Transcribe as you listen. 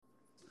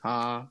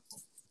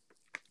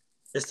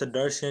It's the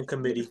Darkskin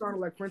committee.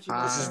 Like this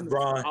is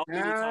Ron,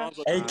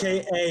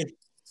 aka.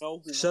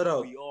 Shut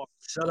up!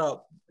 Shut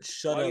up!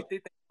 Shut Why up! do you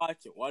think they're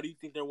watching? Why do you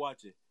think they're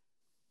watching?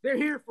 They're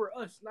here for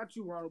us, not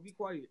you, Ronald. Be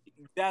quiet.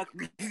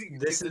 Exactly.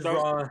 This is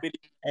Ron,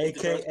 aka.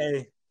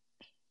 AKA.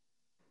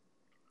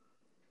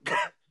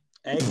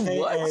 I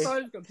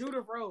thought his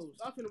computer froze.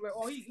 I was gonna be like,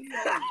 oh, he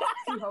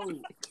holds.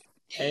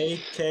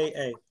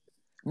 AKA.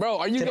 Bro,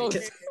 are you going?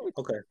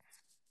 Okay.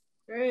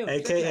 Damn,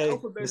 AKA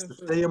Mr.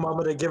 Stay your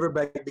mama to give her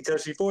back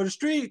because she for the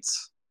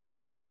streets.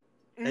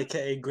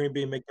 AKA Green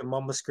Bean make your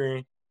mama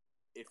scream.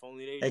 If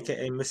only they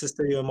AKA Mrs.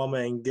 Stay your mama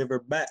and give her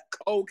back.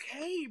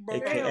 Okay, bro.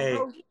 AKA Damn,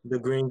 bro. the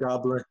Green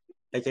Goblin.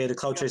 AKA the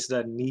clout chaser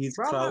that needs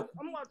clout.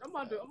 I'm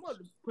about to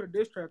put a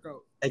diss track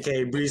out.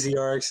 AKA Breezy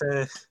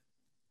RXN.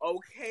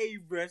 Okay,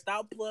 bro.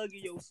 Stop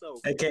plugging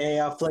yourself.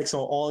 AKA I flex on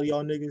all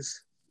y'all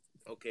niggas.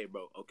 Okay,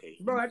 bro. Okay.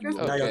 Bro, I guess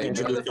now y'all can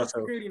introduce yourself.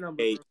 Security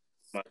number, hey,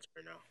 my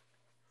turn now.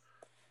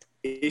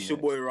 It's your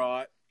boy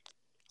Rod,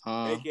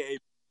 aka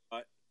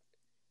Rod,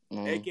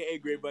 aka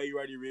Great Buddy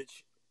Roddy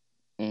Rich,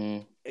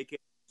 aka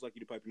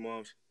Lucky to Pipe Your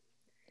Moms,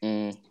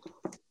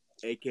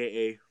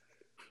 aka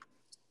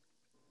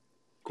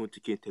Kunta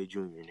Kinte Jr.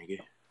 Nigga.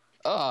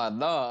 Oh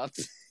no!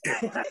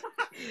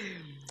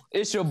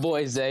 It's your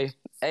boy Zay,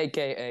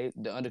 aka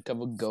the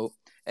Undercover Goat,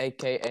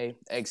 aka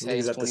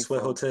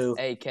X-Hayes24,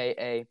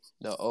 aka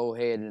the old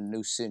head of the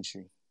new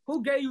century.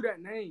 Who gave you that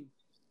name?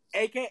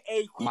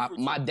 AKA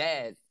my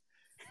dad.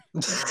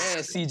 And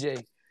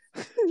CJ.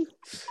 That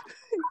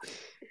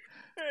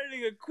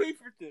nigga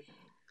Queeferton.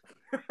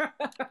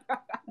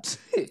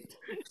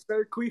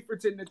 Sir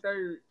Queeferton the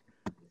third.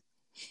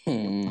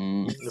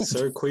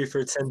 Sir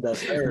Queeferton the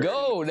third.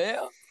 Go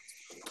now.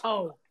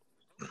 Oh.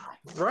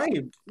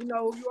 Right. You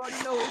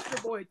already know it's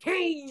your boy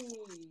King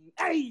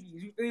 80s.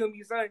 You feel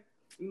me, son?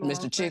 You know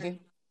Mr. Chicken.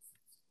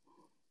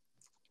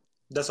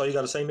 That's all you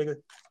gotta say,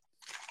 nigga?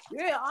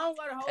 Yeah, I don't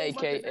got a whole bunch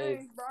of AKA.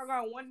 names, bro. I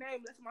got one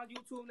name. That's my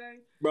YouTube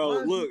name.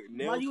 Bro, look.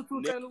 My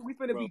YouTube channel, we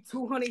finna be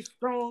 200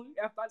 strong.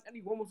 After I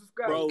need one more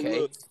subscriber. Bro,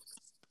 look.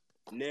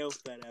 Nails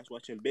fat ass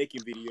watching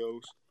bacon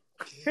videos.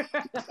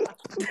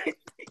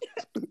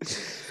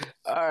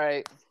 All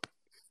right.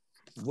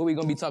 What we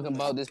gonna be talking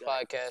about this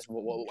podcast?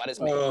 Why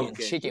this man eating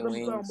chicken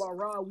wings? We're talking about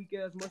raw weak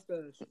ass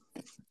mustache.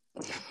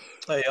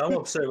 Hey, I'm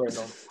upset right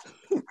now.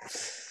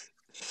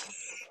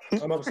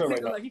 I'm upset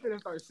right now. Like he couldn't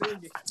start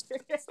singing.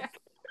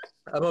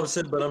 I'm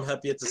upset, but I'm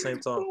happy at the same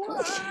time.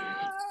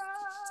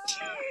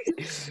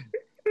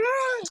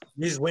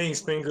 These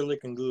wings finger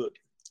looking good.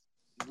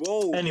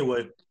 Whoa.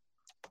 Anyway.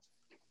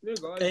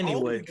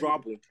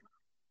 Drop them.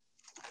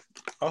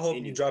 I hope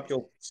you drop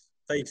your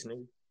face,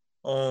 nigga.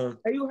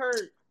 Hey, you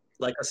heard?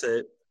 Like I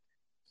said,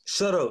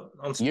 shut up.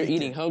 I'm speaking. You're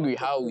eating Hungry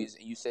Howie's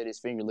and you said his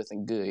finger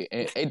looking good.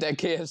 Ain't that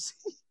KFC?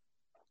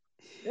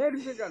 Yeah,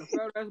 this nigga got a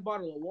fat ass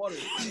bottle of water.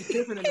 He's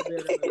tipping in the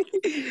bed.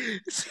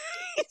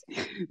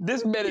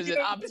 This man is in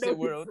opposite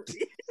world.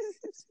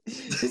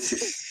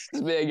 This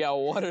man got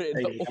water in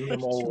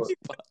the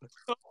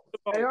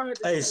bottle.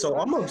 Hey, so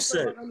I'm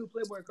upset.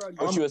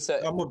 What you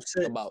upset? I'm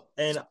upset about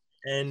and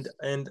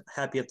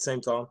happy at the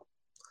same time.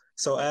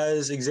 So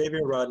as Xavier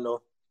and Rod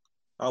know,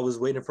 I was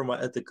waiting for my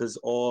ethicas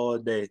all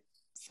day.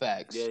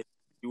 Facts. Yeah,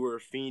 you were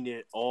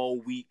fiending all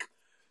week.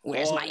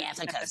 Where's my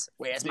ethicas?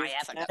 Where's my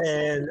ethicas?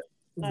 And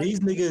these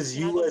niggas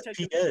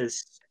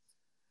USPS.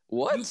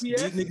 What? UPS?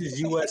 These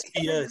niggas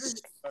USPS.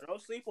 Bro, don't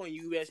sleep on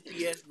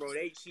USPS, bro.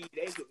 They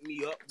hooked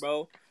me up,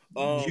 bro.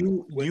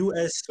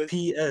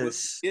 USPS.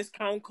 With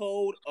discount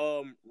code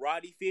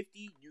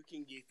Roddy50, you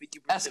can get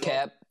 50%. That's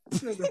cap.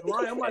 This nigga's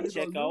lying. I'm about to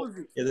check go out. use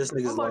it. Yeah, this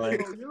nigga's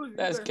lying.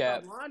 That's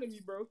cap. Lying to me,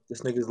 bro.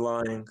 This nigga's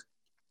lying.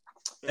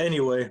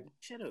 Anyway.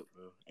 Shut up,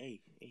 bro. Hey.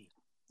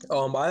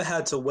 I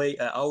had to wait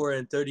an hour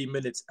and 30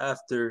 minutes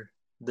after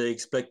the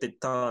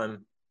expected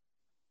time.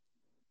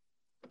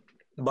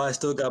 But I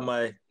still got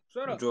my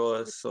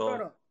drawers,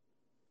 so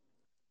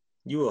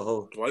you a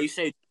hoe. Why you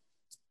say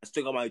I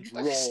still got my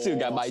drawers? Still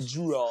got my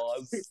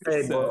drawers.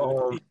 Hey, but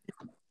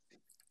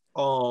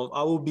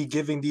I will be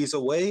giving these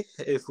away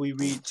if we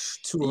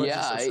reach 200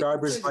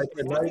 subscribers by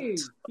tonight.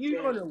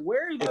 You gonna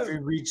wear them? If we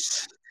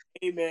reach,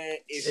 hey man,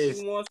 if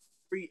you want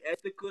free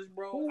ethicals,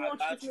 bro, who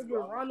wants to get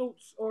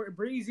Ronald's or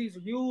Breezy's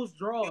used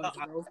drawers,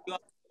 bro? Going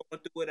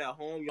through it at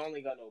home. You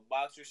only got no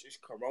boxers. It's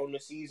Corona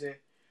season,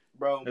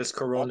 bro. It's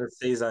Corona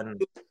season.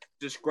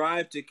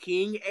 Subscribe to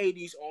King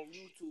 80s on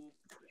YouTube,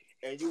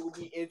 and you will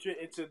be entered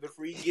into the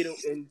free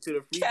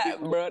cap,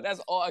 bro. That's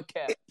all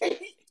cap.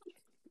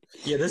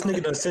 Yeah, this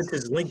nigga done sent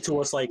his link to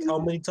us like how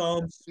many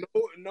times?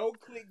 No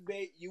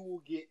clickbait. You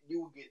will get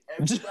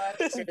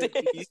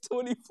everybody.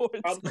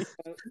 2014.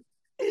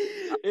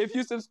 If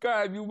you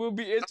subscribe, you will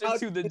be entered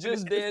to the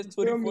Just Dance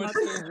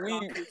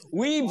 2014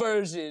 Wii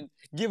version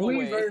giveaway.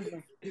 Wii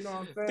version, you know what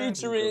I'm saying?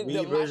 Featuring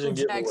the Michael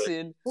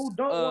Jackson. Who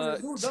don't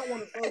want to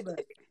throw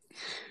that?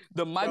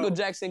 The Michael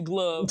Jackson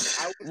glove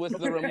with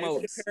the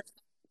remote.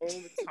 On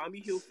the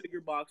Tommy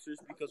Hilfiger boxers,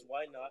 because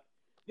why not?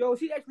 Yo,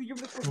 she actually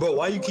giving this. Bro,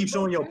 why you keep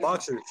showing your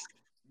boxers?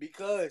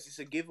 Because it's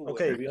a giveaway.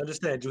 Okay, we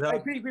understand. You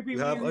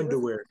have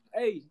underwear.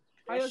 Hey,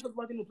 how y'all feel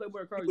about the new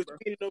Playboy Cardi, bro?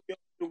 He was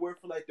underwear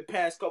for like the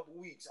past couple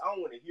weeks. I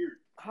don't want to hear it.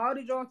 How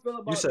did y'all feel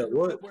about you said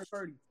what? Playboy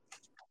Cardi?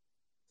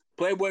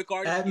 Playboy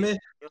Cardi. At me?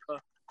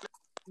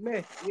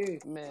 Man, yeah.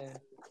 Man.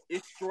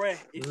 It's straight.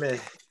 It's meh.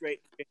 Straight.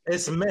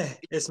 It's meh.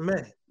 It's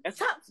meh.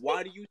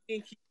 Why do you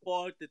think he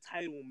called the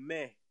title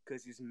meh?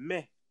 Because it's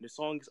meh. The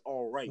song is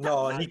all right.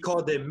 No, he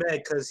called it meh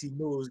because he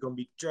knew it was going to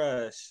be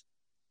trash.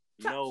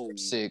 No.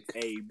 Sick.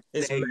 Hey,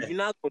 meh. You're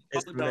not going to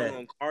talk down meh.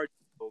 on Cardi.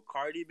 So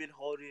Cardi been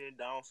holding it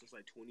down since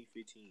like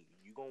 2015.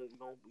 You gonna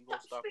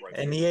stop right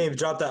And there. he ain't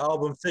dropped the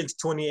album since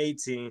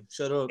 2018.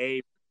 Shut up.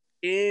 Hey,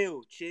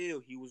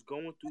 chill. He was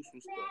going through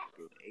some stuff,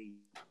 bro. Hey.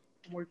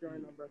 I'm working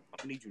right now, bro.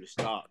 I need you to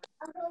stop.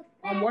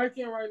 I'm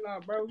working right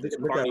now, bro.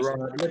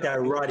 Look at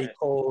Roddy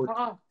Cold.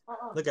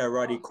 Look at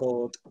Roddy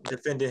Cold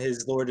defending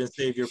his Lord and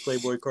Savior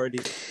Playboy Cardi.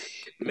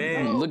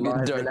 Man, look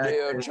at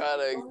Darnell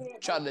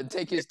trying to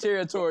take his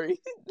territory.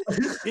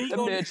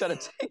 That man trying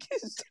to take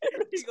his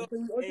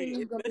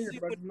territory.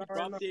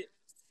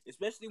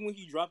 Especially when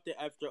he dropped it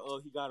after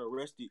he got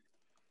arrested.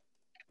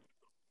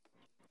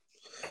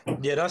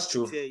 Yeah, that's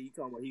true. You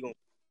talking about he gonna?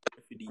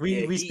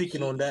 We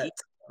speaking on that.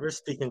 We're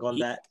speaking on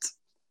that.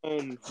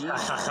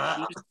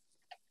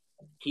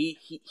 He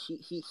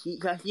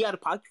had a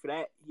pocket for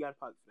that. He got a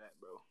pocket for that,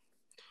 bro.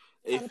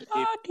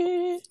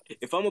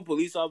 If I'm a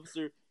police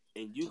officer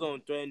and you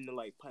gonna threaten to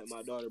like pipe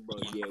my daughter, bro,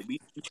 yeah, we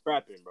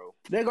trapping, bro.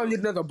 They gonna get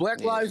another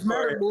Black Lives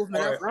Matter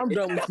movement. Right. I'm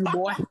done with you,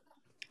 boy.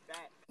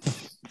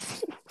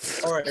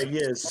 All right,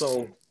 yeah.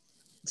 So,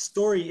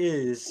 story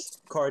is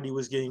Cardi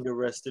was getting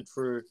arrested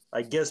for,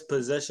 I guess,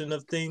 possession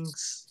of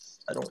things.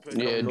 I don't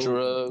know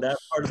drugs. That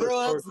part of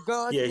drugs, the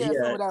guns. Yeah, he had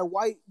some of that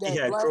white. That he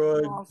had black,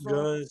 drugs,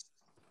 guns.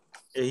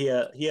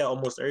 Yeah, he had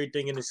almost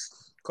everything in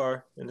his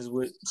car, in his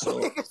whip.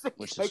 So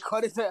they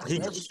cut his ass. He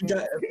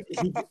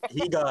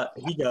got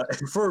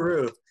for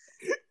real.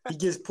 He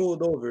gets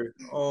pulled over.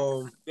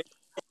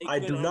 I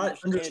do not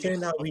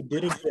understand how he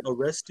didn't get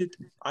arrested.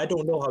 I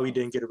don't know how he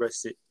didn't get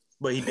arrested,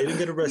 but he didn't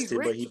get arrested.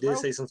 Rich, but he did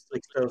say some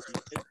slick stuff.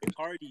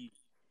 Cardi.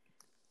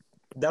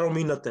 That don't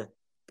mean nothing.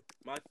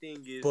 My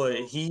thing is, but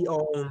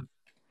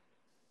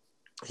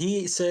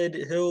he said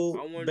he'll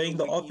bang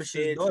the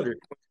officer's daughter.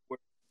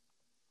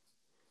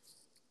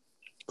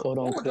 Quote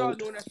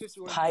unquote.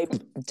 Pipe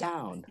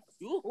down.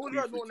 What was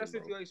y'all doing in that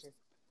situation?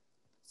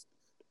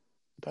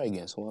 Probably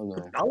getting swung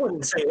on. I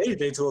wouldn't say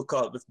anything to a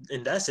cop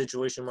in that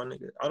situation, my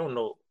nigga. I don't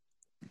know.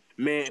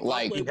 Man,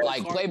 like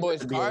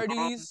Playboy's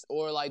Cardis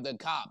or like the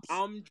cops.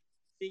 I'm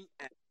driving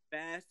as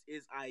fast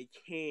as I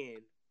can.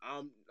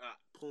 I'm not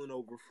pulling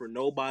over for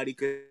nobody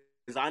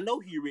because I know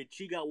he rich.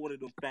 He got one of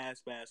them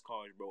fast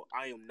cars, bro.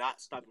 I am not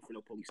stopping for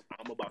no police.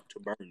 I'm about to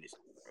burn this,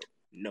 bro.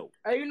 No.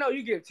 Hey, you know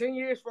you get 10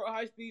 years for a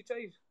high-speed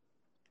chase.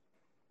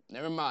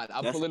 Never mind.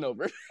 I'm pulling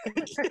over.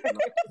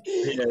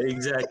 Yeah,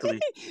 exactly.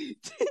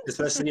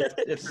 Especially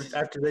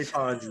after they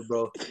find you,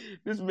 bro.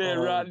 This man,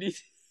 Rodney,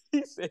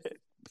 he said.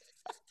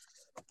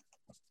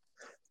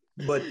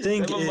 But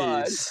thing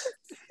is,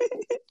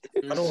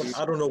 I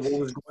don't know what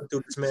was going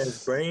through this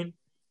man's brain,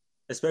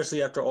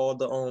 especially after all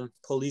the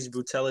police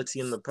brutality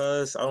in the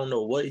past. I don't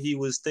know what he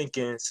was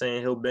thinking,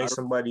 saying he'll bang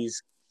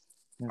somebody's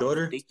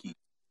daughter.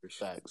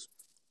 Facts.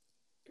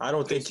 I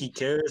don't think he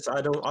cares.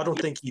 I don't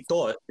think he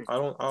thought. I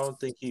don't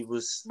think he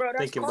was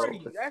thinking about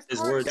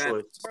his word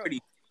choice.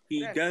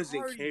 He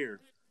doesn't care.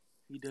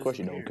 Of course,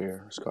 you don't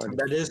care. It's Cardi.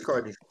 That is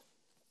Cardi.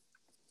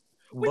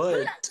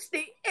 But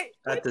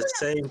at the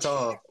same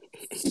time,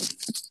 this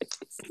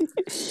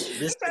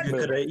nigga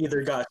could have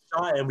either got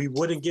shot and we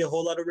wouldn't get a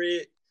whole lot of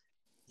red.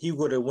 He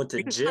would have went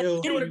to jail.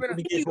 It would have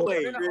been a whole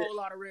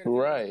lot of red.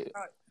 Right.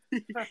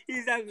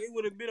 Exactly. It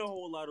would have been a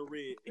whole lot of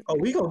red. Oh,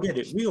 we gonna get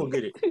it. We gonna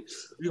get it.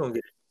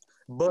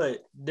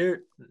 But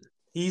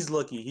he's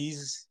lucky.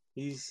 He's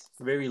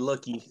very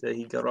lucky that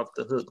he got off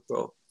the hook,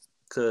 bro.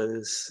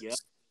 Because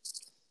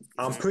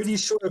I'm pretty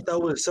sure if that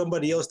was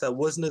somebody else that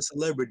wasn't a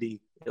celebrity,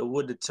 it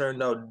would have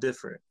turned out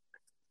different.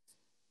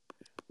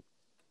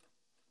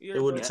 It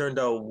would have turned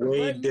out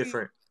way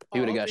different. He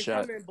would have got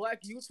shot.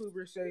 Black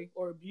YouTubers say,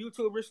 or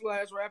YouTuber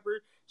 /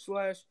 rapper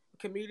 /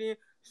 comedian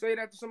say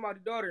that to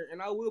somebody's daughter,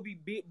 and I will be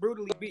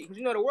brutally beat. Because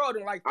you know the world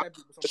didn't like that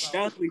people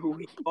sometimes. Exactly who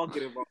he's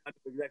talking about. I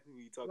know exactly who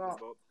he's talking about.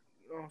 You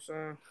know what I'm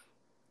saying?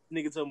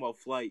 Nigga talking about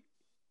Flight.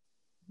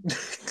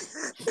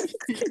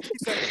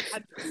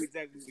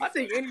 I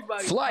think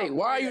anybody. Flight,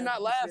 why are you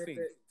not laughing?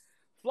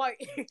 Flight.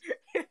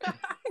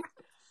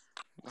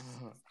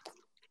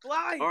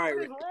 Flight, all right,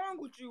 what is wrong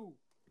with you?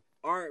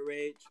 All right,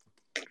 Rage.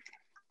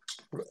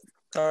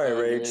 All right,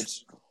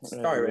 Rage.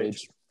 All right,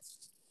 Rage.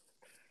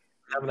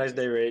 Have a nice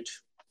day,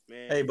 Rage.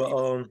 Man, hey,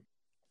 but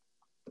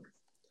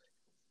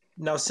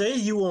now say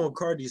you on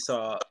Cardi's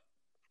side,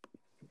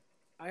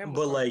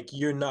 but like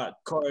you're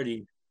not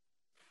Cardi.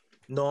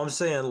 No, I'm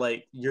saying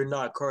like you're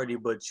not Cardi,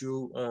 but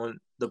you on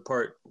the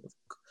part.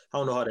 I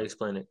don't know how to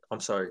explain it. I'm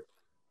sorry,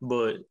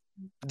 but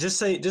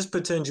just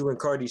pretend you in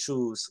Cardi's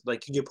shoes,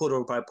 like you get pulled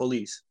over by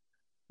police,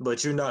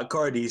 but you're not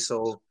Cardi,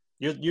 so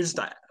you're just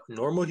a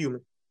normal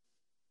human.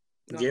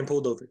 Getting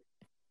pulled over.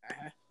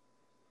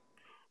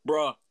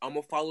 Bruh, I'm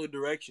gonna follow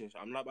directions.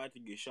 I'm not about to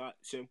get shot.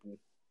 Simple.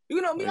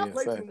 You know me, I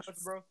play too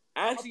much, bro.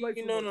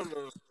 Actually, no.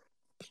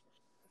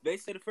 They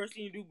said the first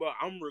thing you do, bro,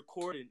 I'm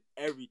recording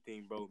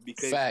everything, bro.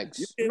 Because facts.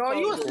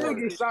 You still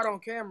get shot on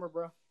camera,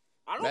 bro.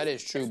 That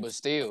is true, but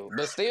still.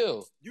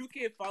 You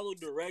can follow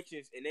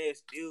directions and they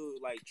still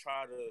like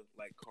try to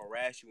like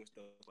harass you and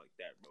stuff like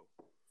that, bro.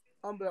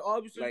 But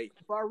obviously, like,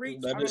 if I reach,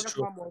 I know that's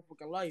my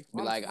motherfucking life.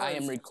 Be like, I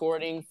am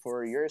recording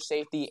for your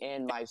safety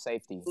and my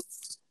safety.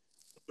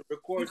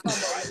 Record.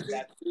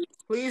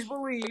 Please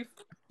believe.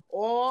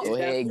 Go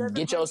ahead,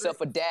 get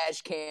yourself a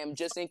dash cam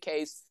just in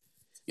case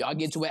y'all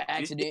get to an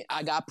accident.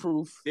 I got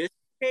proof. This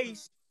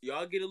case,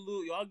 y'all get a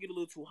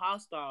little too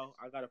hostile.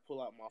 I gotta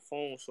pull out my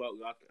phone so I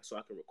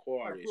can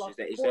record this.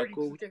 Is that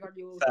cool?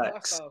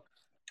 Facts.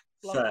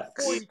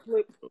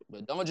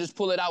 But don't just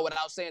pull it out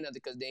without saying nothing,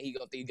 because then he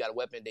gonna think you got a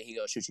weapon. Then he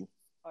gonna shoot you.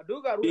 I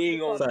do got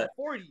a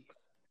 40.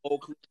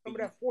 Some of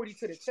that 40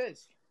 to the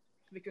chest.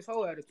 Make his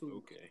whole attitude.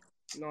 Okay.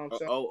 You know what I'm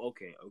saying?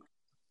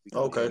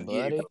 Okay,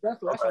 buddy.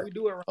 That's how we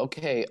do it. Right.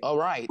 Okay, all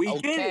right. We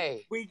get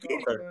it.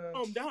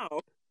 Calm down.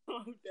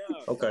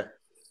 Okay,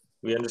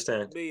 we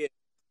understand. But yeah,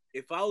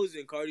 if I was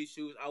in Cardi's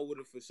shoes, I would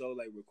have for sure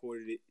like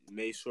recorded it,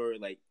 made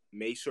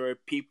sure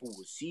people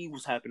would see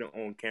what's happening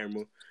on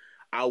camera.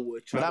 I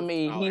would try. But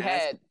he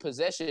had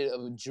possession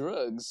of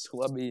drugs.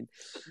 Well, hey,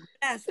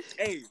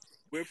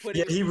 we're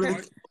putting. Yeah, he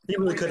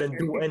really couldn't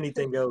do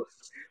anything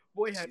else.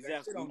 Boy, had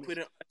exactly. We put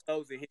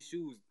ourselves in his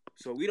shoes,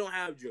 so we don't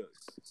have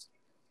drugs.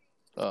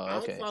 Oh,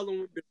 okay. I'm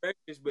following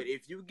directions, but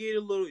if you get a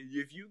little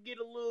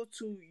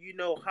too,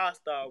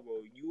 hostile,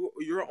 bro,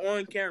 you're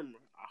on camera.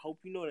 I hope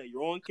you know that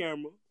you're on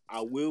camera. I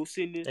will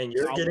send this. And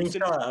you're getting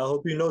shot. I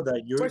hope you know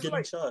that you're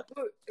getting shot.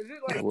 Look, is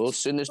it like? We'll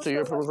send this to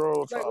your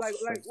parole.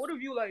 Like, what if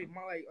you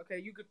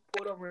okay, you could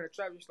pull over in a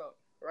traffic stop,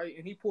 right?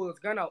 And he pulls his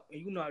gun out, and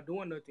you not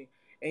doing nothing,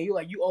 and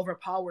you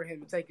overpower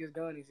him and take his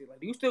gun and shit. Like,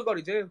 do you still go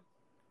to jail?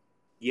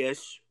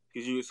 Yes,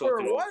 because you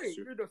assaulted an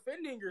officer. You're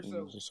defending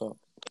yourself.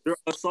 You're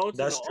assaulting.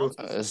 That's true.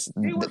 That's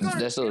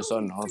still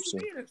assaulting an officer.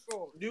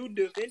 You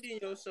defending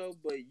yourself,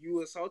 but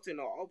you assaulting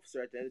an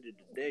officer at the end of the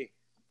day.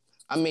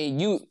 I mean,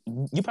 you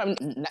probably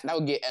not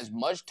gonna get as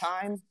much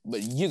time,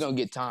 but you're gonna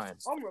get time.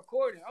 I'm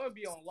recording. I'm gonna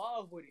be on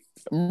live with it.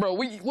 Bro,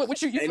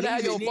 what you gonna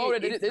have your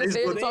phone?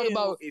 They're talking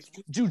about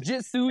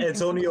jujitsu.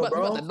 Antonio,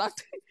 bro.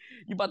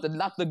 You about to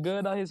knock the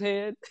gun on his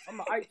head? I'm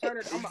a Ike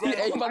Turner.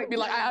 You about to be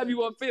like, I have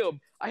you on film.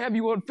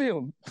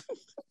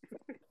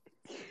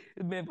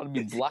 This man about to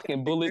be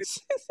blocking bullets.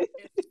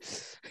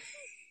 As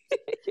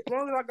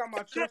long as I got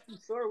my trusty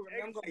sword with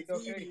me, I'm gonna be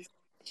okay.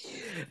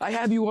 I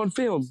have you on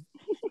film.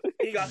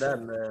 He got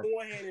that man.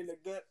 One hand in the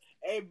gun.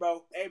 Hey,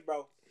 bro.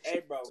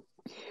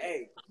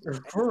 Hey.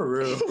 For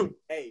real.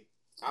 Hey,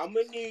 I'm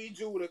gonna need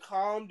you to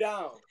calm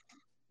down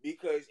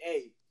because,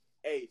 hey,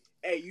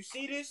 you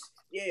see this?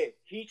 Yeah,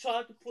 he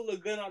tried to pull a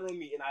gun out on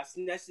me, and I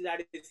snatched it out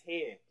of his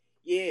hand.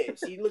 Yeah,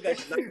 see, look at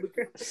you.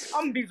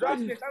 I'm gonna be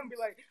dropping this. I'm gonna be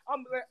like,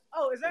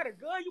 oh, is that a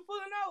gun you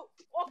pulling out,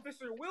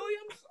 Officer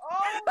Williams?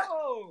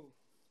 Oh.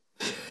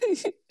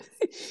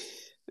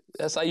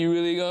 That's how you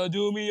really gonna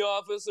do me,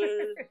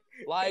 officer?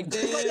 Like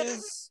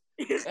this?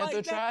 At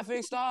the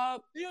traffic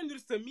stop? You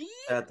understand me?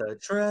 At the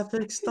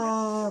traffic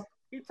stop.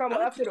 You talking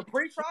about after the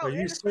pre-trial? Are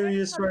you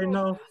serious right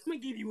now? I'm gonna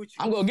give you what you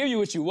I'm gonna give you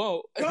what you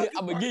want.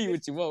 I'm gonna give you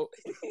what you want.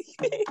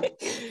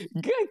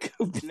 Good.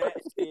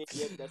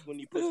 Yeah, that's when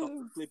you put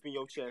something flip in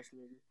your chest,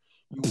 nigga.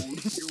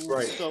 You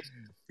right. So,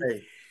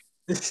 hey.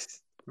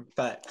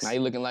 Facts. Now you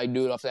looking like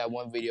dude off that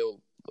one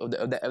video of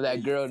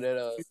that girl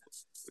that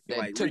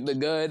like, took the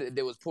gun,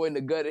 that was pointing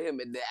the gun at him,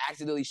 and they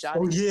accidentally shot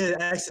him. Oh yeah,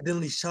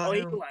 accidentally shot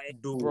him.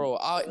 Like, dude, bro,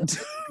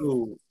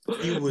 dude,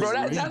 he was bro,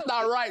 that's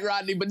not right,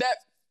 Rodney. But that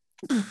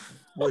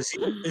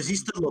is he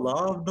still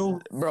alive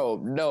though?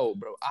 Bro, no,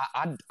 bro.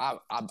 I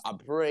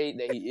pray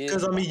that he is.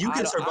 Because I mean, you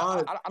can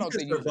survive. I don't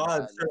think you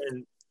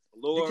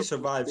can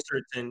survive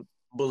certain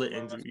bullet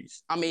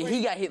injuries. I mean,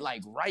 he got hit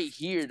like right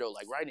here though,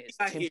 like right in his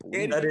temple.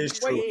 That is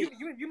true. Wait,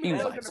 you mean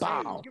when like,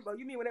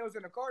 you mean when they was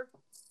in the car?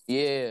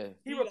 Yeah.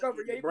 He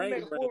recovered. Yeah, he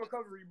made a full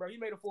recovery, bro. He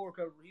made a full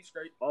recovery. He's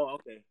straight. Oh,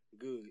 okay,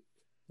 good.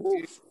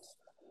 Oof.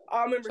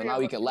 I remember. So now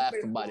we can laugh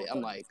about it.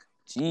 I'm like,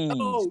 jeez,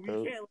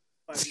 bro.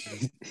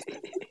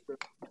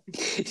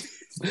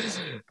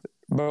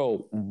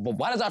 Bro, but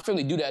why does our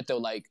family do that though?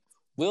 Like,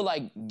 we'll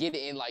like get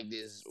in like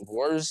this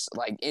worse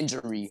like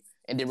injury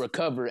and then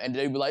recover, and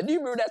they be like, "Do you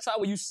remember that time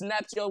when you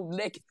snapped your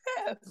neck?"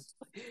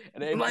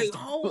 And everybody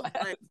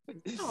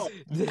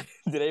did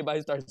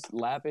everybody start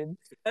laughing?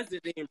 That's the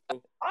thing,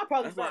 bro. I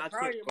probably start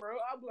crying, bro.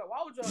 I'll be like,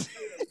 "Why would y'all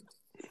say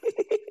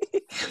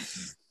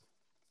that?"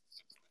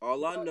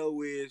 All I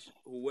know is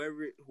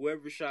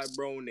whoever shot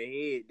bro in the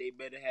head, they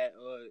better have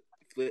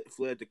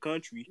fled the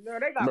country. No,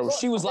 they got bro, caught.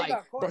 she was like, yeah,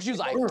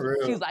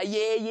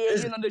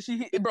 you know,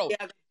 bro.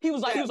 He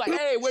was like,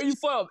 hey, where you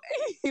from?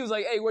 He was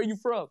like, hey, where you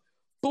from?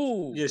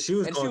 Boom. Yeah, she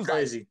was going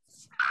crazy.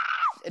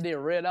 Like, and then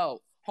ran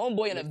out.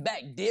 Homeboy in the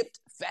back dipped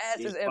fast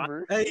as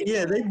ever. Hey,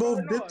 yeah, they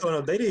both dipped on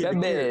him. They didn't.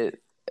 That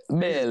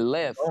man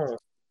left. Oh.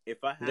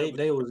 if I have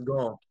they was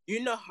gone.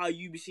 You know how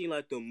you be seeing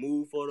like the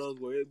mood photos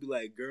where it'd be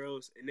like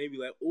girls and they be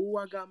like, "Oh,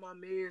 I got my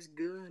man's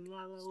gun."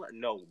 La, la, la.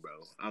 No, bro,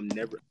 I'm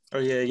never. Oh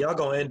yeah, y'all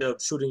gonna end up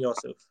shooting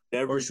yourself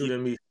Never or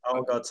shooting me. I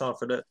don't got time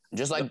for that.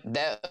 Just like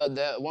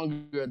that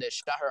one girl that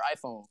shot her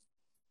iPhone.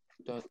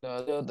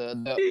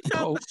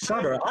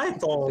 Shot her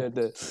iPhone.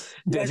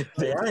 Yes,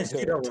 Yeah, I didn't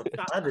see that one.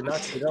 I did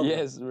not see that one.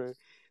 Yes, bro.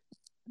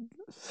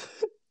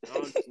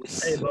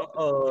 Hey,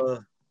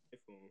 but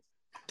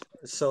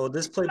so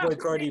this Playboy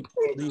Cardi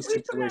police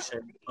situation.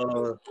 We pull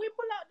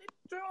out the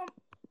drum.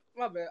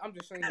 My bad. I'm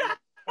just saying it.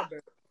 My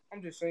bad.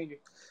 I'm just saying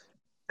it.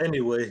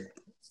 Anyway,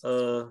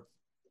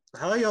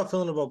 how y'all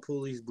feeling about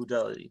police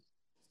brutality?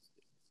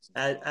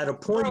 At a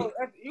point, Bro,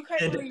 you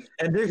can't really.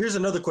 And here's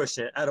another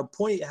question: at a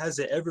point, has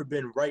it ever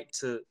been right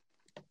to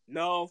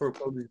no for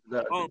police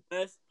brutality?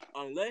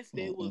 Unless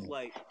they were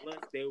like.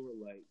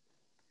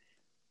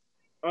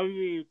 I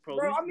mean,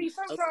 bro. I mean,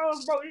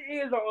 sometimes, bro, it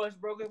is on us,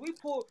 bro. Cause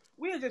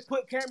we just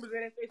put cameras in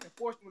their face and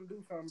force them to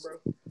do something, bro.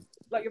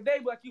 Like if they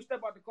like you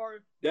step out the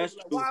car, that's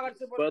like, true. why I gotta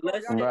step out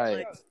the car?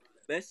 Right.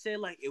 Let's say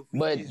like if we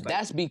but just,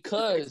 that's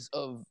because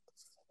of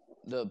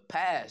the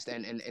past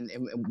and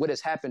what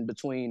has happened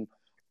between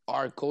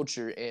our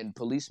culture and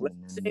policemen.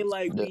 Let's say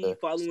like we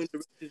following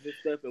directions and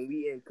stuff, and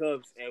we in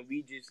cuffs, and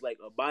we just like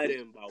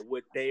abiding by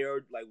what they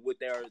are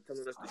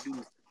telling us to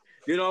do.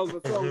 You know,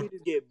 before we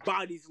just get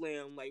body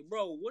slammed. Like,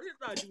 bro, what did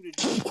I do to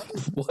do?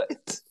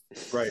 What?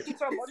 Right. You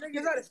talking about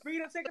niggas got a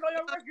speeding ticket on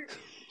your record?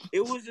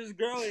 It was this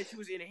girl, and she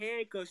was in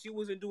handcuffs. She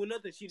wasn't doing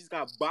nothing. She just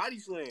got body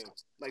slammed,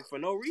 like for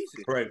no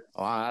reason. Right.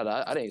 Oh,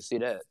 I didn't see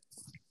that.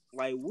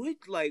 Like what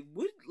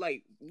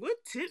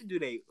tip do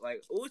they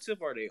like? What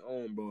tip are they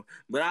on, bro?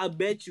 But I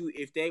bet you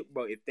if they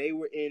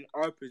were in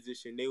our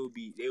position, they would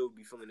be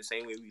feeling the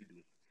same way we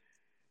do.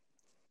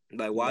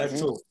 Like why? That's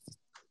true.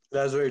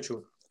 That's very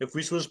true. If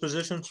we switch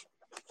positions,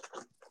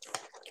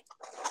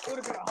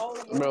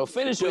 bro,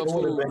 finish your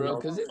food, bro,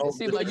 because it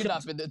seems like you're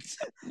not finna.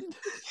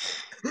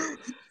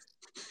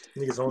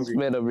 Niggas hungry.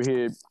 Man over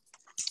here.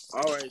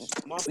 All right.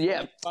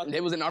 Yeah,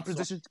 they was in our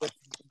position.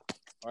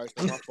 All right,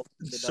 so my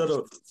Shut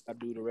up. I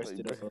do the rest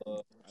of the I got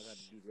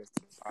to do the rest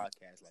of the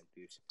podcast like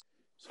this.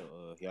 So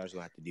y'all just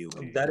gonna have to deal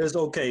with it. That is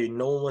okay.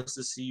 No one wants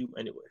to see you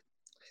anyway.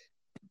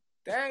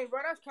 Dang, bro,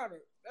 that's kind of.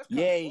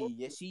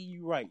 Yeah. See,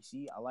 you right.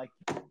 See, I like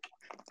it.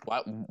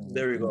 Why?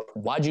 There you go.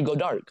 Why'd you go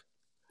dark?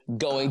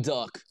 Going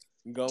dark.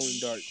 Going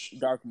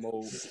dark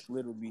mode.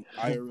 Literally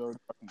IRL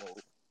dark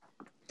mode.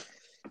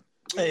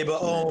 Hey,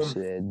 but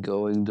said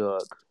going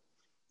dark.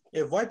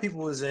 If white people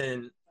was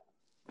in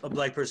a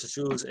black person's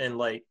shoes and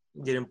like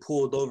getting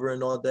pulled over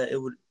and all that,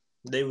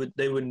 they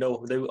would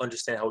know, they would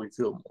understand how we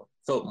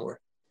felt more.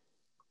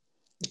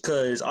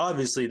 Because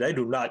obviously they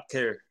do not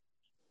care.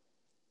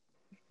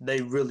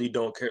 They really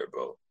don't care,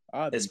 bro.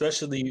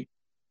 Especially,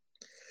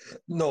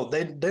 no,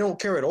 they don't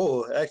care at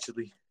all.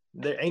 Actually,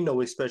 there ain't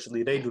no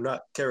especially. They do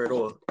not care at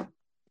all.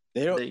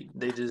 They don't.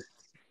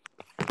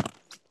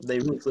 They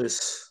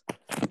ruthless.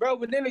 Bro,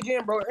 but then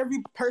again, bro,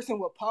 every person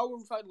with power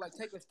try to like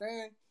take a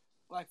stand,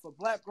 like for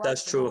black rights.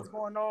 That's true. What's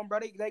going on, bro?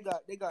 They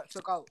got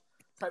took out.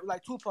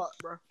 Like Tupac,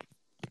 bro.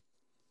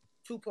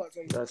 Tupac.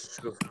 That's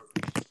true.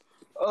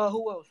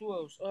 Who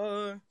else?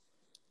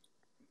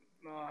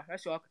 Nah,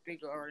 that's all I can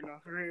think of right now,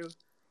 for real.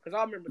 Because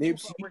I remember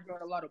Tupac working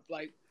on a lot of,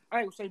 like,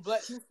 I ain't gonna say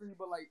black history,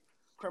 but, like,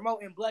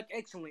 promoting black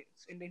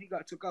excellence, and then he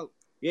got took out.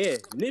 Yeah,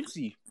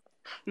 Nipsey.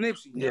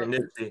 Yeah,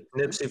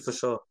 Nipsey for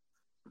sure.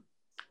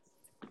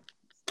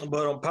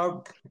 But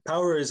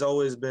power has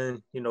always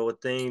been, a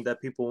thing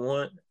that people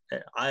want.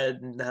 I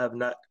have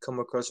not come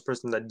across a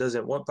person that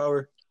doesn't want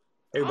power.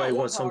 Everybody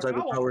wants some type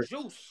of power.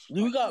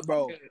 You got,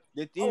 bro.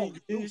 The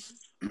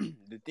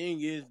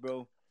thing is,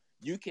 bro,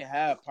 you can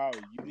have power.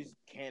 You just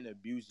can't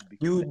abuse it.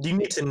 You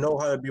need to know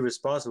how to be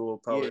responsible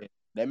with power. Yeah,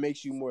 that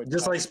makes you more.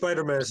 Just like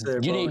Spider-Man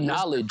said, you bro. need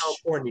knowledge.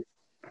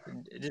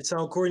 It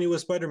sounds corny what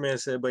Spider-Man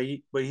said, but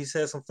he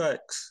said some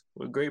facts.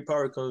 With great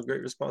power comes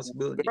great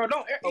responsibility. Bro,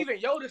 even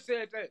Yoda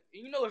said that.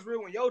 You know it's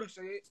real when Yoda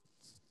said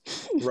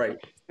it.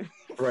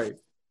 Right.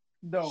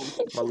 No.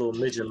 My little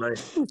midget man.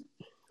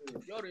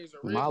 Yoda is a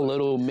real My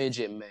little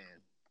midget man.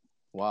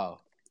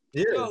 Wow.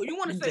 Yeah. Yo, you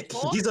want to say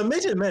Paul? He's a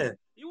midget man.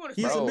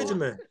 He's a midget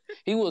man.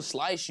 He will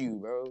slice you,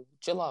 bro.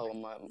 Chill out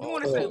on my. You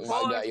want to say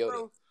Paul,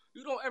 bro?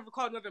 You don't ever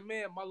call another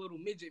man my little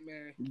midget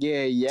man.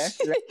 Yeah.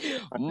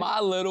 My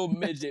little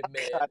midget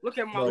man. Look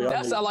at my.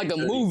 That sounds like a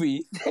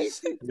movie.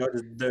 Y'all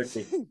just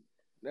dirty.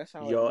 That's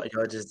how. Y'all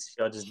just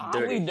dirty.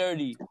 How we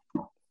dirty?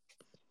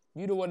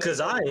 You the one.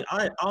 Because I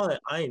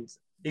ain't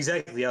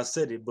exactly. I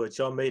said it, but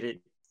y'all made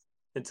it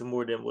into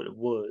more than what it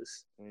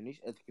was. Man,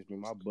 these ethicals be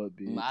my butt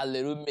big. My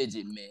little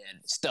midget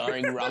man,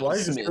 starring Ronald Why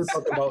Smith. you still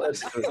talking about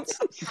ethicals?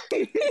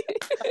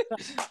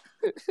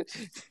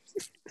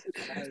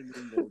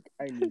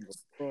 I ain't even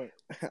go.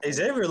 Hey,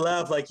 Xavier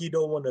laugh like he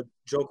don't want to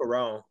joke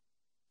around.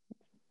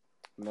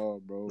 No,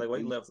 bro. Like, why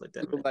you laugh like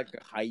that, man? Look like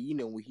a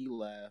hyena when he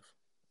laugh.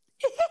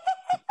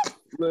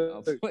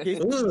 Okay.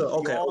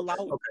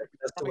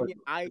 That's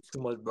too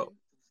much, bro.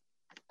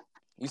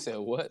 You said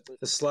what?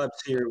 The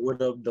Slaps here. What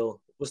up,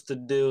 though? What's the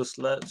deal,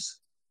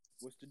 Slaps?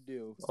 What's the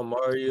deal?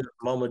 Amaria,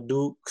 Mama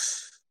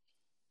Dukes.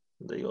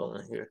 They all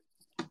in here.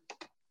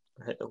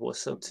 Hey,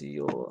 what's up to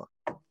you?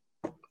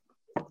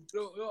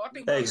 Yo, I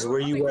think Eggs, where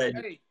you at?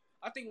 Hey,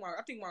 I think my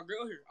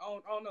girl here.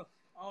 I don't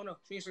know.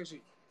 She ain't say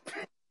shit.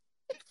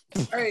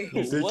 Hey,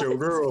 You think your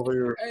girl over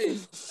here?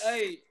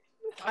 Hey.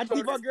 I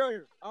think my girl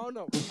here. I don't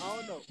know.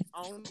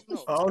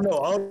 I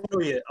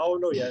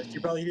don't know yet. She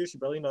probably here. She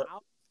probably not.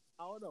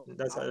 I don't know.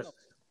 That's how.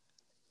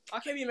 I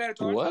can't be mad at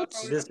her. What?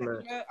 This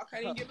man. I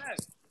can't even get mad.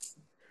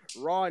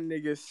 Raw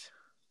niggas.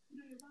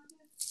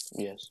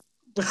 Yes.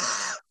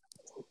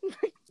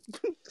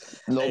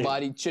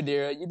 Nobody,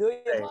 Chadira, you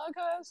doing your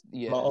podcast?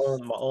 Yes.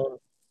 My own.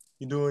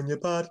 You doing your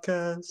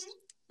podcast?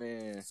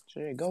 Man,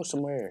 Sure, go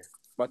somewhere.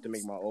 about to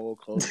make my old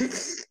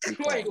clothes.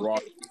 Wait, raw.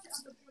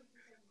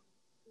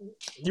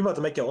 You about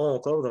to make your own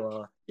clothing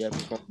line? Yeah,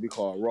 it's gonna be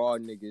called Raw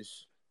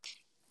Niggas.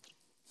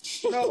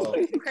 No,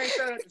 you can't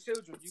start at the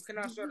children. You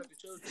cannot start at the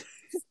children.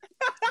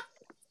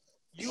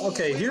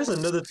 Okay, here's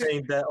another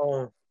thing that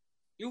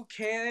you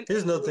can.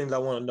 Here's another thing that I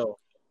want to know.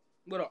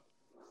 What up?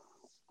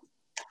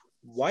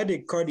 Why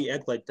did Cardi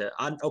act like that?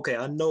 I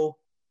know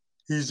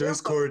he's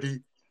just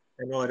Cardi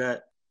and all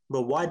that,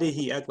 but why did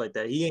he act like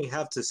that? He ain't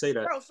have to say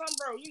that. Bro,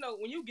 you know,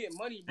 when you get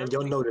money, bro. And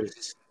y'all know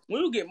this.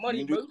 When you get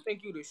money, bro, you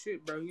think you the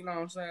shit, bro. You know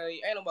what I'm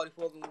saying? Ain't nobody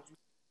fucking with you.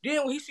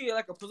 Then when he see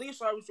like a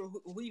police officer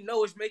who we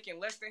know is making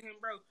less than him,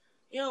 bro,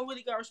 he don't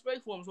really got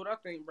respect for him. Is what I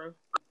think, bro.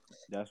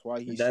 That's why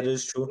he. That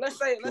is true. Let's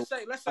say,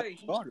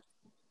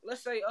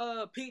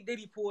 P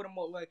Diddy pulled him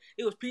up. Like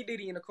it was P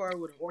Diddy in the car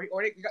with him,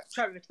 or they got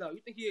Travis out. You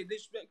think he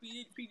disrespect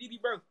P Diddy,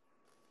 bro?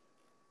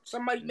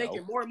 Somebody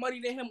making more money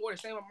than him, or the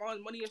same amount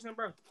of money as him,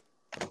 bro.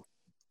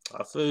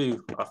 I feel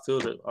you. I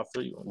feel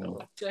you on that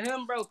one. To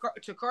him, bro,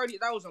 to Cardi,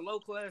 that was a low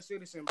class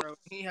citizen, bro.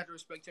 He ain't have to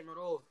respect him at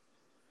all.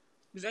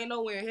 Cause ain't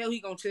no way in hell he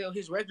gonna tell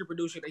his record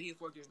producer that he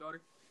fucked his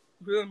daughter.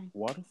 You feel me?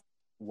 What?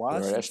 Why?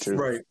 Yeah, that's true.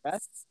 Right.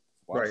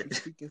 Why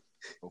Right.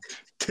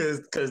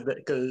 Because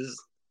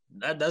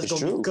that's It's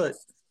gonna true. be cut.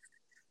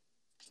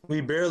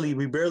 We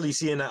barely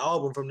seeing that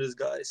album from this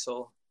guy.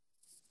 So,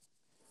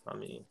 I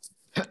mean,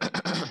 that's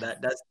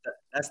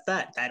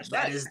that.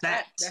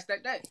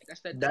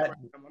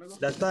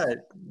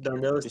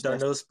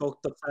 Darnell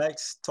spoke the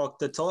facts, talked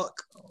the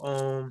talk.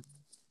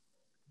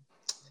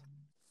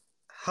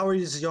 How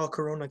is y'all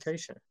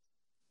coronation?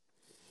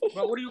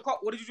 Bro, what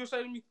did you just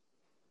say to me?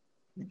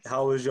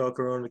 How is y'all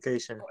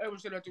coronation? Don't ever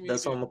say that to me.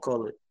 That's what I'm gonna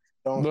call it.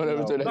 Don't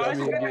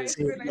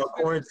Your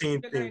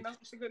quarantine thing.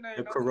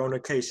 The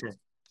coronation.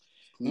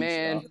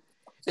 Man,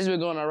 it's been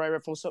going all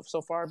right from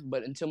so far,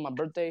 but until my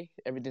birthday,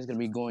 everything's gonna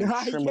be going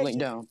trembling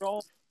down.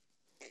 Well,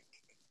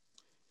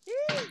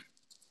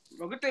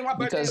 good thing my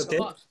birthday is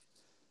lost.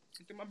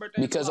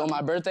 Because on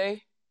my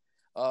birthday,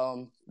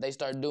 they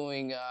start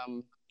doing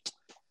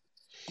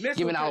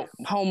giving out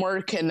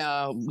homework, and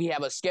we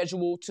have a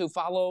schedule to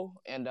follow,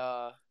 and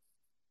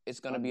it's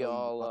gonna be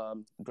all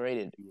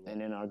graded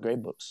and in our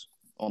grade books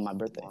on my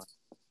birthday,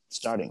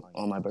 starting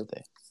on my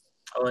birthday.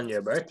 On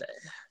your birthday.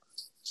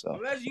 So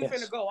unless you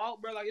finna go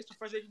out, bro, like it's the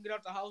first day you can get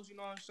out the house, you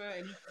know what I'm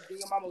saying? And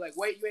your mama like,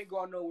 wait, you ain't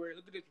going nowhere.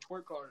 Look at this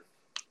report card.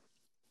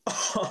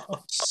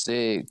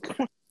 Sick.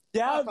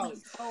 That would be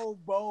so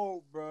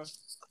bold, bro.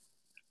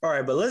 All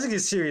right, but let's get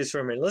serious for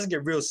a minute. Let's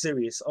get real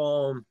serious.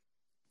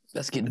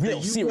 Let's get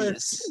real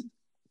serious.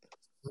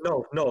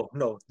 No.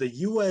 The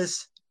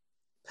U.S.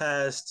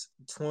 passed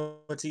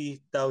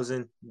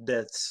 20,000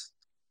 deaths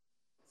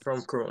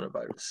from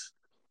coronavirus.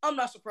 I'm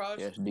not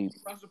surprised. Yes, deep.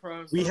 I'm not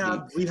surprised. We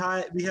have the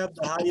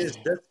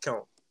highest death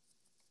count.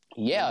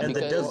 Yeah, and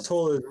because the death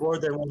toll is more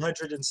than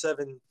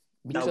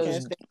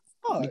 107,000.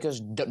 Because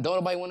don't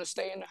nobody want to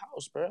stay in the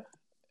house, bro.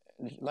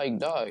 Like,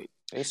 dog,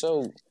 they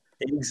so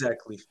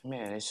exactly.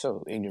 Man, it's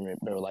so ignorant,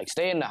 bro. Like,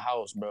 stay in the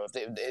house, bro.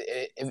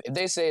 If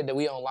they say that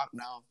we on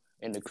lockdown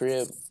in the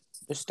crib,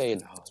 just stay in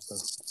the house, bro.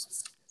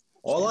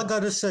 All I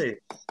gotta say,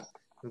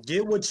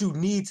 get what you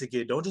need to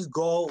get. Don't just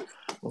go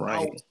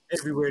out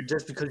everywhere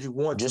just because you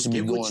want just to.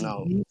 Get what going you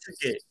out. need to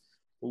get.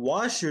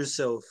 Wash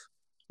yourself.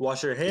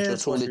 Wash your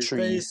hands. Wash your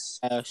face.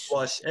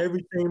 Wash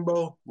everything,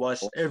 bro.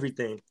 Wash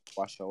everything.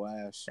 Wash your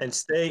ass. And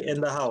stay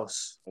in the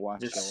house.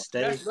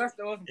 Stay. That's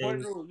the most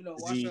important rule. You know,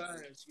 wash your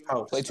ass. You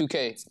know? Play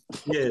 2K.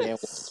 Yeah.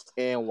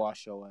 And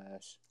wash your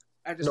ass.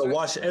 No,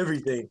 wash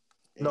everything.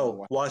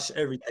 No, wash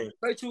everything.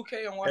 Play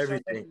 2K and wash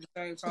everything at the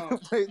same time.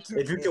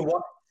 If you can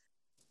wash.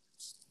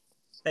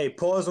 Hey,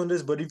 pause on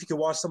this, but if you can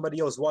wash somebody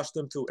else, wash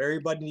them too.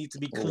 Everybody needs to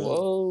be clean.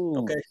 Whoa.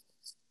 Okay?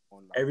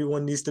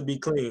 Everyone needs to be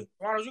clean.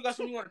 Ronald, you got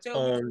something you want to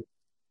tell me?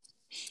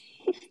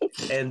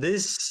 And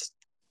this,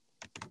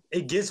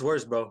 it gets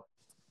worse, bro.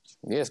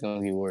 Yeah, it's gonna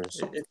get worse.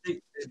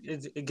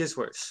 It gets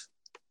worse.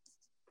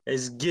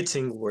 It's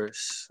getting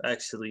worse,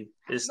 actually.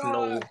 It's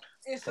in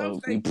some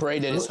states, we pray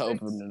that it's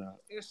hoping or not.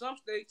 In some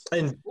states,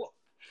 and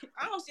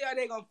I don't see how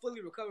they gonna fully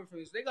recover from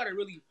this. They gotta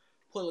really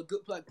pull a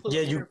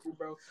miracle,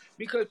 bro.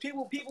 Because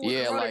people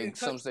with corona like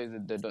some states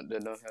that don't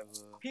have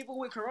people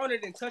with corona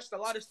didn't touched a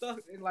lot of stuff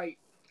and like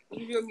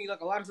you feel me,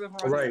 like a lot of stuff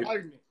around the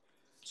environment.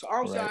 So I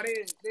don't see how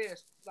they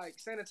like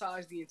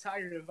sanitize the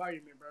entire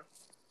environment, bro.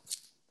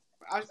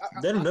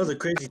 Then another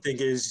crazy thing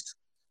is,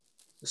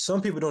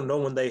 some people don't know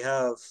when they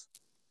have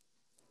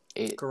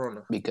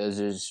corona because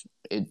it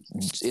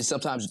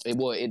sometimes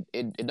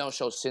it don't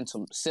show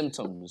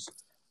symptoms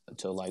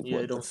until like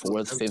the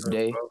fourth, fifth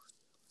day. Bro.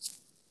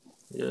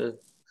 Yeah.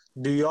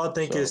 Do y'all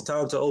think it's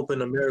time to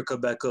open America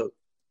back up?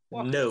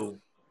 What? No.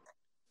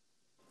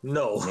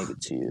 No,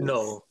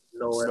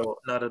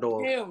 not at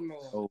all. Hell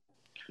no.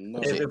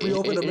 If we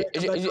open America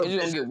back up, it's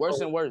gonna get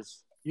worse and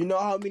worse. You know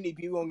how many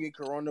people gonna get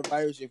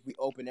coronavirus if we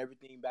open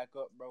everything back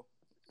up, bro?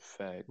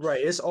 Facts.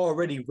 Right, it's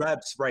already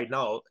wraps right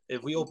now.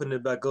 If we open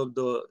it back up,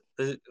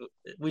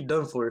 we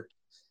done for.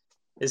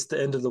 It's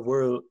the end of the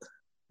world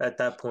at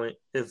that point.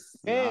 If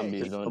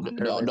zombies,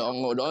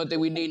 the only thing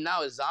we need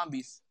now is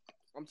zombies.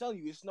 I'm telling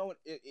you, it's snowing.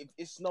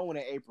 It's snowing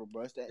in April,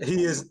 bro.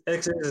 He is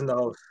X in the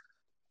house.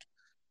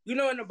 You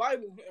know, in the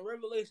Bible, in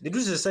Revelation, did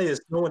you just say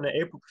it's snowing in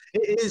April?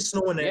 It is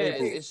snowing in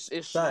April.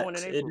 It's snowing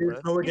in April. It is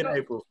snowing in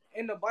April.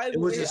 In the Bible, it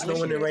was just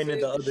snowing and raining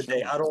the other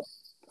day.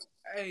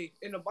 Hey,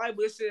 in the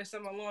Bible, it says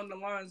something along the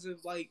lines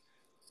of like,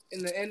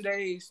 in the end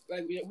days,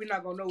 like we're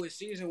not gonna know what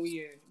season we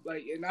in.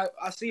 Like, and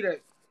I see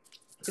that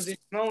because it's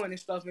snowing and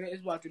stuff, and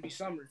it's about to be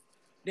summer.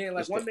 Then,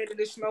 like, one minute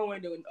it's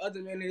snowing, then the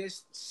other minute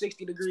it's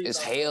 60 degrees.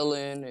 It's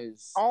hailing.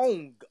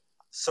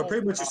 So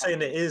pretty much you're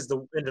saying it is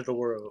the end of the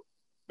world.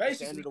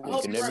 Basically, you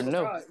can never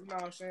know. God, you know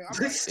what I'm saying? If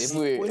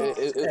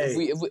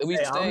we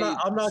stay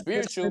I'm not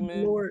spiritual,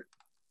 man. Lord.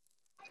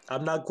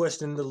 I'm not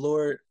questioning the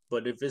Lord,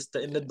 but if it's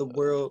the end of the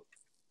world,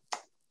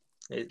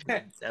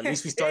 at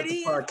least we start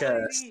the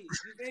podcast.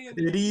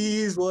 It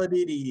is what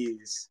it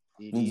is.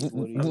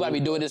 We might be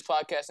doing this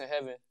podcast in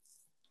heaven.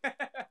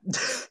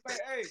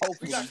 Hey,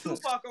 we got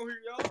Tupac on here,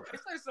 yo.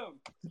 Say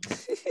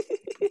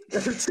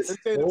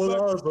something. Hold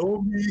on,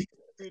 homie.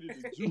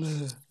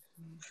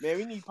 Man,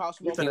 we need Pop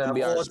Smoke. We're gonna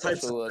be our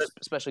special guest.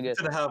 We're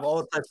gonna have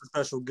all types of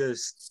special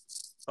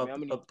guests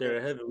up there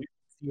in heaven.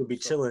 We'll be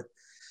chilling.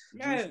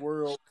 Juice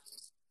WRLD,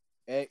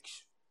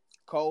 X,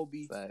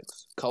 Kobe.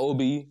 Facts.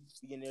 Kobe.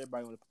 We getting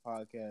everybody on the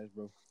podcast,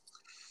 bro.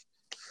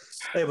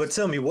 Hey, but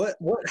tell me, what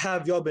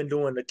have y'all been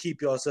doing to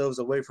keep yourselves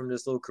away from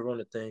this little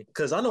corona thing?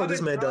 Because I know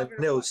this man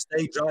Daniel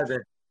stay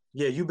driving.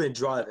 Yeah, you've been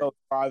driving.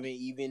 Driving,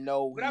 even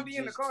though. But I be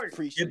in the car.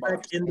 Get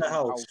back in the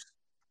house.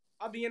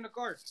 I'll be in the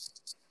car.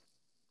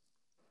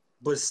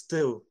 But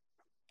still,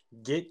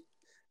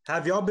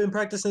 have y'all been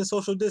practicing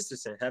social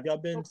distancing? Have y'all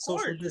been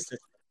social distancing?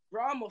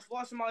 Bro, I almost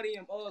fought somebody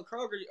in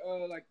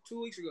Kroger like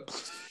 2 weeks ago.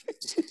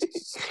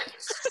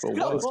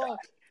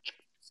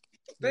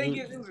 Thing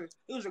is,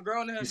 it was a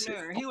grown ass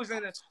man. And he was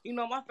in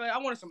I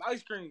wanted some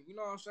ice cream. You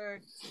know what I'm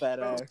saying? Fat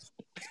ass.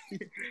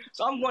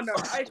 So I'm going down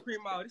the ice cream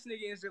aisle. This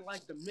nigga is in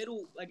like in the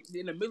middle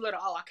of the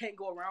aisle. I can't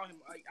go around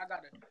him.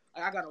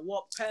 I gotta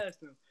walk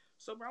past him.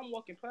 So bro, I'm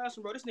walking past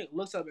him, bro. This nigga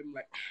looks up at me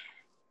like,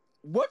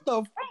 what the?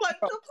 I'm like,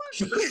 what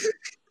the fuck?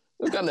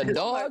 Look at the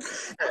dog.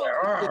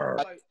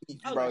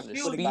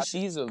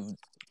 Species of.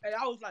 Hey,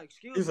 I was like,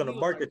 excuse me. He's gonna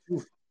bark at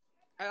you.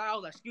 I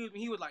was like, excuse me.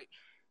 He was like,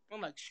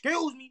 I'm like,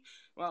 excuse me.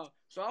 Well,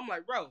 so I'm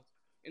like, bro.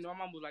 And my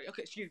mom was like,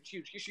 okay,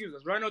 excuse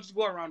us. Right now, just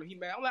go around him. He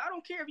mad. I'm like, I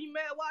don't care if he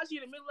mad. Why is he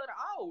in the middle of the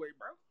aisle,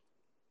 bro?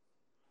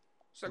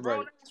 So,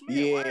 bro,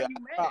 why are you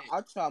mad?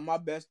 I try my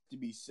best to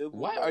be civil.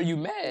 Why are you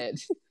mad?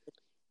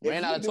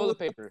 Ran out of toilet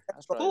paper.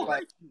 That's right.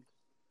 Like,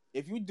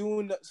 if you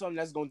doing something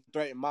that's gonna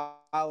threaten my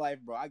life,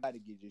 bro, I gotta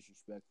get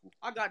disrespectful.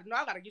 I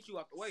gotta get you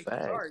out the way.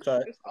 Sorry,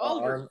 it's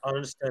over. I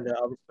understand that.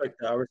 I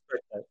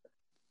respect that.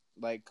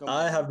 Like,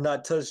 I have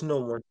not touched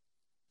no one.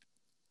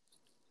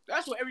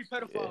 That's what every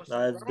pedophile says.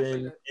 I've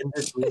been in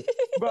this room.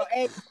 Bro,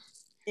 hey,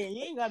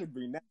 you ain't gotta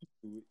bring that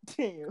to it.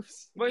 Damn.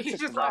 But he's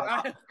just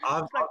like,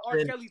 I've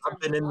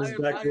been in this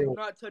back room.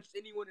 I have not touched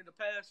anyone in the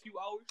past few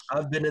hours.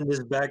 I've been in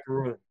this back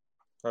room.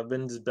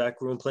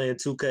 Playing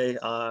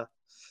 2K.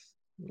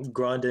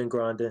 Grinding.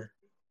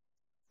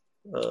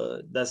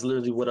 That's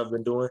literally what I've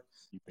been doing.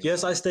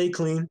 Yes, I stay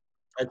clean.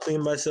 I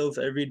clean myself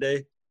every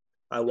day.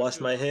 I wash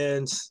my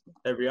hands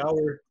every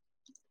hour.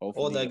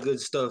 Hopefully. All that good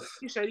stuff.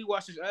 He said he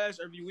washes his ass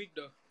every week,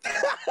 though.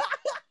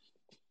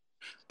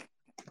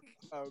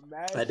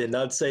 Imagine. I did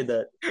not say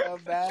that.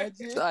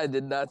 Imagine. I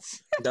did not.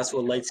 That's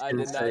what light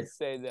skin say. I did not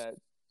say that.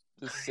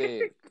 Just say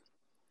it.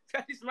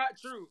 That is not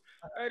true.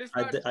 I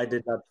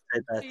did not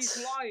say that.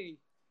 He's lying.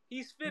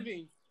 He's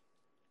fibbing.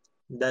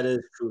 That is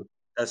true.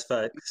 That's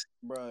facts.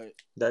 Bro.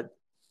 That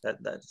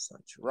is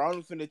not true.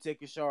 Ronald finna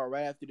take a shower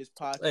right after this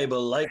podcast. Hey, but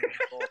like...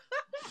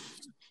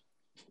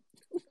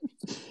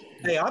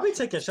 Hey, I'll be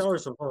taking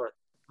showers for fun.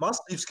 My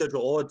sleep schedule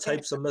all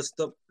types of messed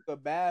up. A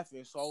bath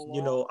in so long.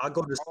 You know, I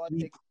go to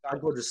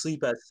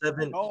sleep at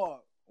 7. Oh,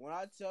 when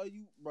I tell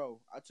you,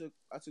 bro, I took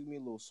me a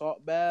little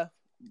salt bath.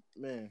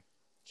 Man,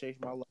 changed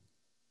my life.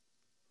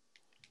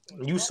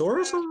 You sore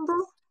or something,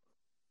 bro?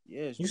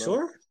 Yes, you bro.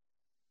 sore?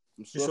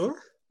 You sore?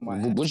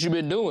 What you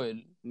been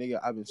doing? Nigga,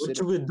 I've been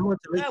sitting. What you been doing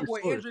to make that you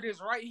boy sore? injured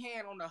his right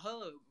hand on the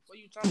hug. What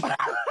you talking about?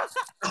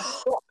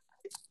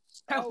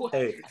 That boy,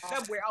 Hey,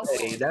 that boy out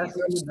hey,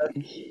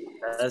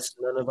 that's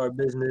none of our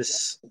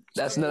business.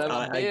 That's none of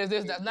my business.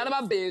 That's none of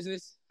my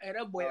business. Hey,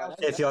 that boy out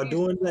If y'all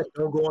doing that,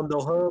 don't go on the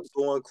hub.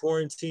 Go on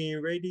quarantine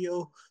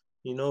radio.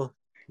 You know,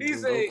 he go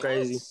said,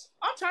 crazy.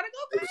 I'm trying to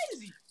go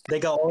crazy. They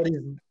got all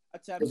these.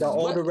 They got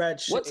all the rat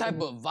shit. What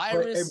type of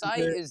virus site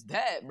is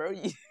that, bro?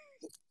 He's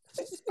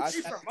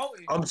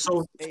promoting. I'm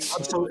so.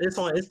 It's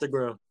on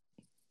Instagram.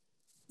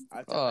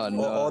 Oh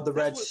no! All the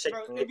rat shit.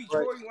 It be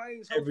Tory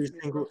Lanez Every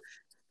single.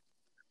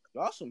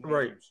 Y'all some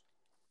right.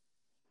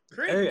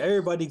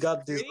 Everybody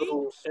got this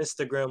little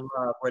Instagram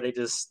live where they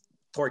just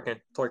twerking.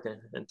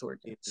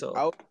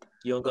 So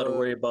you don't gotta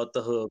worry about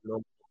the hub,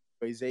 no.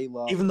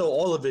 Even though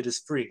all of it is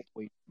free.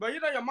 But you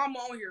know your mama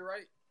on here,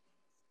 right?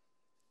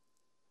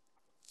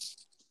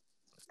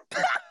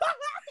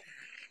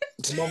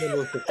 My mama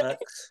knows the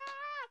facts.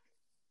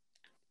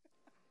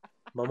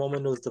 My mama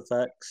knows the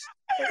facts.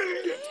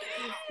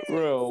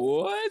 Bro,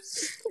 what?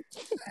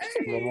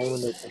 My mama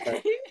knows the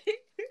facts.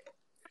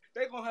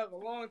 They gonna have a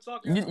long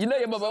talk. You know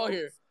your mama on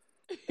here.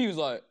 He was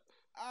like,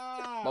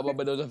 my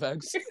mama knows the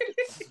facts.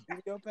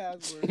 Your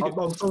password.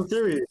 I'm so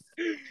serious.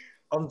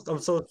 I'm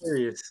so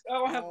serious. They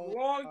gonna have a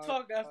long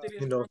talk after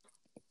this. You know.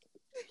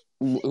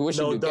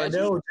 No,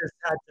 Darnell just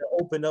had to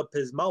open up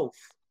his mouth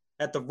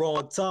at the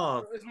wrong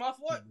time. It's my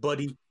fault,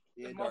 buddy.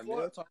 Yeah, it's my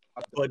fault,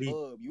 buddy.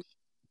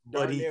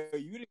 Buddy.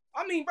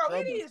 I mean, bro,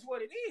 it is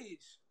what it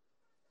is.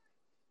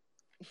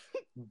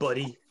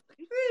 Buddy.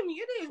 You feel me?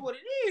 It is what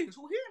it is.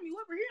 Who hear me?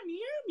 Whoever hear me,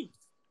 hear me.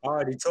 I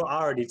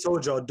already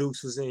told y'all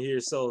Dukes was in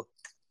here, so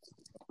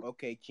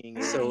okay, King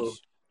 80s. So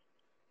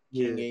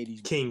yeah, King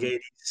 80s. King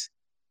 80s.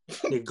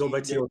 Nigga, go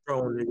back to your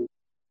throne, nigga.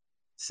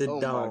 Sit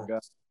down. My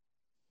God.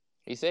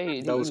 He said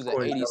he was an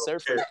 80s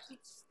surfer.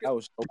 That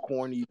was so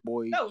corny,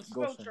 boy. That was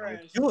so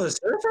trash. You a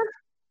surfer?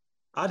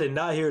 I did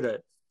not hear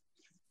that.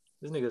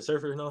 This nigga a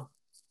surfer, no?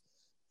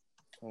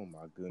 Oh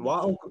my goodness. Why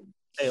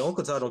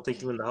Uncle Todd don't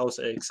think you in the house,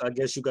 X. I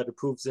guess you got to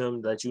prove to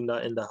him that you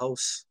not in the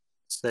house.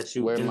 That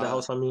you in the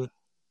house, I mean.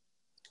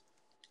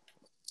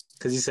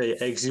 Cause he say,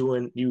 X,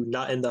 you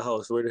not in the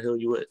house. Where the hell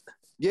you at?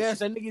 Yes,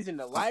 that nigga's in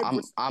the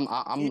library.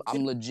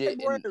 I'm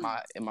legit in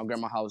my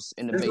grandma's house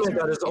in the this basement.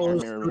 Got his own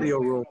studio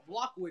room.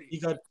 He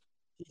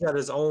got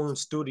his own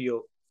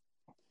studio.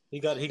 He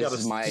got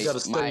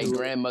my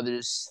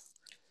grandmother's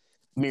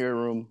mirror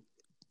room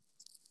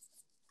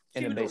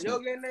in the basement.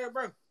 Yoga in there,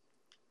 bro.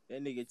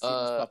 That nigga.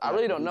 I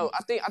really don't know.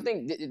 I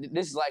think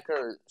this is like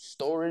her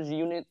storage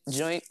unit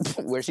joint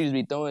where she would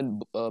be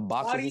throwing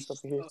boxes and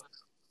stuff in here.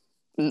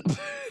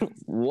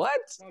 What?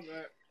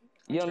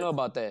 You don't know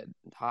about that?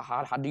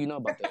 How do you know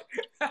about that?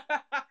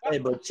 Hey,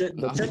 but check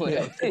me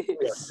out.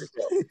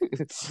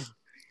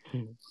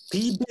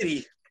 P.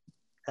 Diddy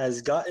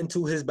has got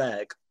into his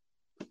bag.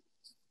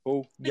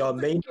 Oh, y'all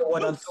may know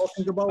what I'm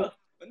talking about.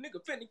 A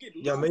nigga finna get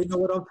loose. Y'all may know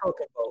what I'm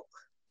talking about.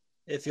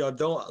 If y'all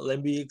don't,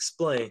 let me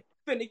explain.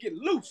 Finna get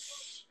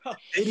loose.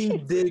 Diddy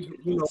did,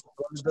 one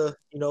of the,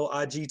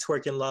 IG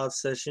twerking live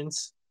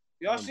sessions.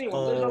 Y'all seen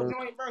Lizzo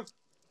joint, bro?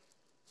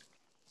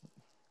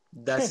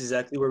 That's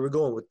exactly where we're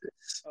going with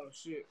this. Oh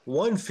shit!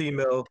 One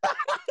female,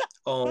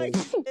 like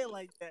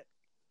that.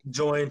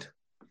 joined.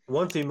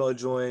 One female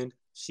joined.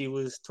 She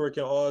was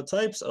twerking all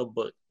types of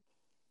butt.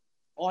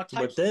 All types.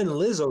 But then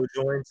Lizzo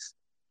joins.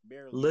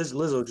 Barely.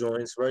 Lizzo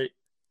joins, right?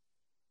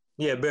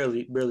 Yeah,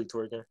 barely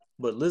twerking.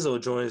 But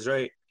Lizzo joins,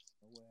 right?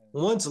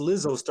 Once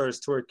Lizzo starts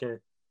twerking,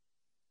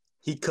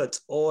 he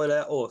cuts all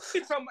that off.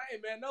 He's talking about, hey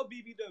man, no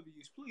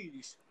BBWs,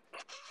 please.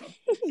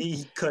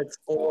 He cuts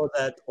all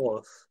that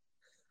off.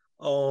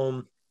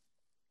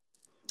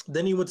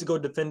 Then he went to go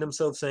defend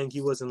himself, saying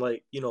he wasn't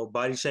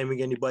body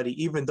shaming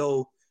anybody, even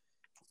though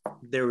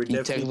there were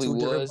definitely two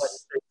different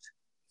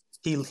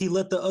body. He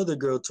let the other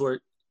girl twerk.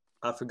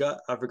 I forgot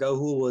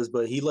who it was,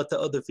 but he let the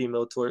other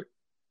female twerk.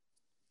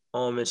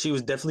 And she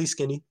was definitely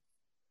skinny.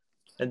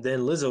 And then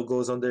Lizzo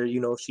goes on there,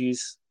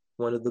 she's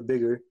one of the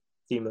bigger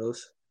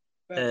females.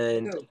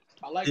 And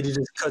Diddy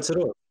just cuts it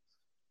off.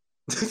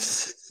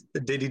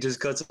 Diddy just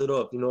cuts it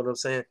off, you know what I'm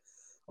saying?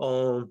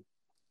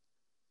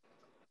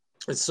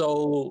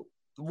 So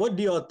what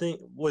do y'all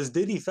think? Was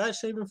Diddy fat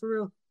shaming for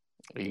real?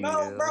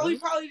 No, bro, he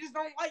probably just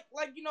don't like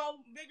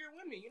bigger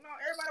women.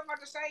 Everybody got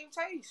the same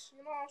taste.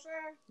 You know what I'm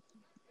saying?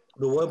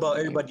 But what about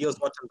everybody else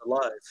watching the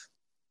live?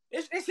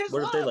 It's his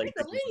what love. If they like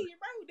bro.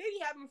 Diddy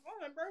having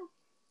fun, bro.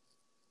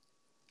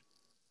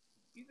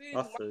 You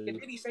feel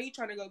Diddy say he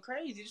trying to go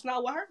crazy. It's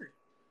not what her.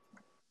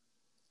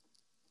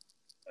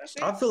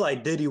 I feel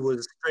like Diddy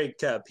was straight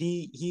cap.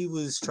 He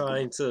was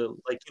trying to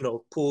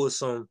pull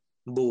some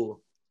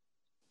bull.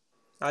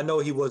 I know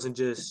he wasn't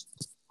just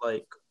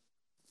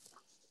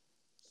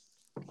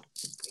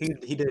he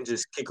didn't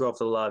just kick her off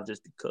the live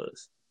just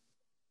because.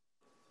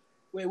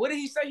 Wait, what did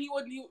he say he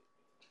wasn't?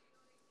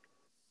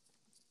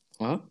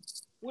 Huh?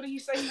 What did he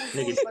say he was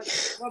doing?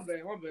 My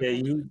bad. Yeah,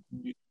 you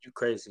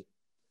crazy.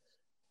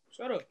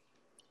 Shut up.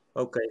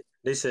 Okay,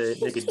 they said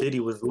nigga Diddy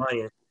was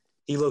lying.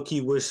 He low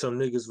key wished some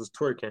niggas was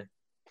twerking.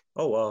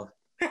 Oh wow.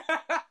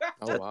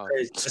 Oh wow.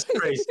 That's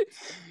crazy.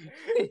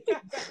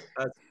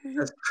 That's crazy.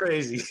 That's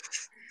crazy.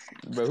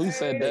 Bro, who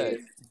said that?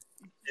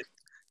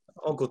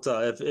 Uncle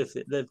Ty, if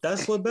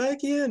that's what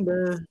back in,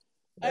 man.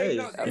 Hey, Hey,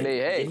 no, I mean,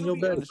 hey, get in your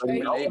bag.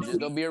 understand. Hey, just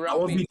don't be I around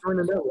won't me. be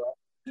joining that live.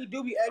 he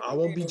do be I acting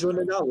won't be gay.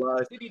 joining that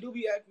live. He do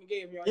be acting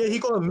gay. Yeah, he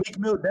called Meek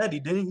Mill Daddy,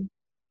 didn't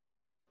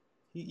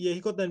he?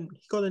 He called that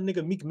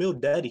nigga Meek Mill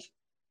Daddy.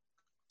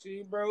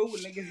 See, bro,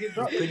 when niggas get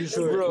dropped, Pretty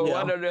sure. Bro, Yeah,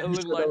 why don't that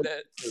pretty look sure like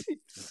that?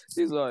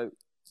 He's like,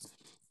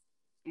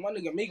 my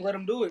nigga Meek let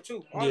him do it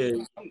too.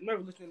 Yeah. I'm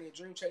never listening to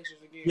Dream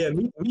Chasers again. Yeah,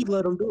 Meek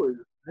let him do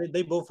it.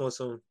 They both on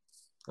some.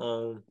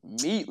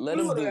 meat, let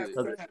him do it. We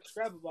have to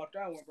scrap about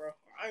that one, bro.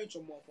 I ain't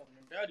your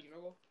motherfucking daddy, you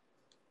know.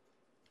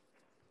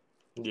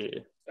 Yeah.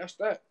 That's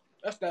that.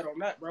 That's that on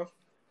that, bro.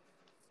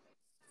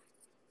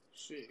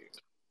 Shit.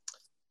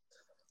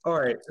 All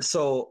right,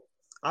 so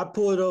I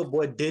pulled up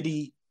what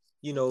Diddy,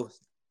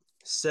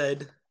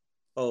 said.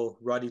 Oh,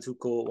 Roddy Too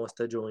Cold wants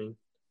to join.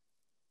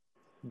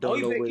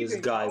 Don't know where this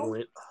guy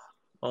went.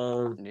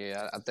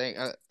 Yeah, I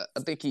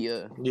think he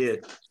Yeah.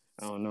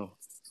 I don't know.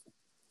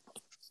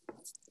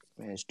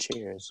 Man, his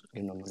chairs.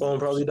 Phone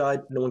probably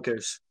died. No one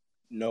cares.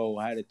 No,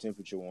 I had a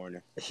temperature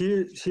warning.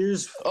 Here's your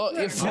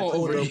phone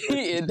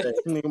overheated.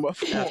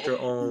 After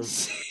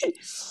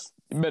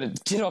You better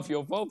get off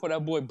your phone for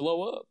that boy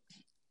blow up.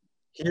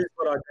 Here's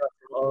what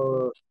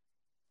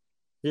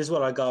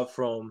I got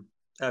from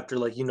after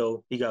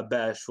he got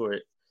bashed for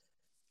it.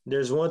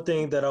 There's one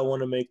thing that I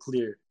want to make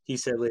clear. He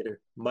said later,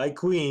 my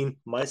queen,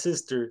 my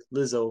sister,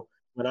 Lizzo,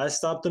 when I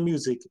stopped the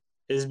music,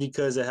 is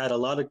because it had a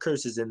lot of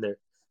curses in there.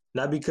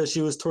 Not because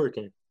she was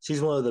twerking.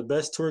 She's one of the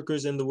best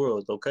twerkers in the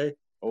world, okay?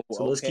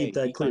 So let's keep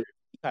that clear.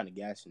 He kind of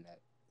gassing that.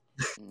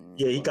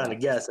 Yeah, he kind of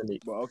gassing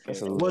it. But okay.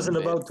 It wasn't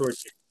about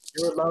twerking.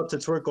 You're allowed to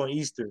twerk on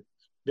Easter.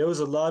 There was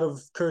a lot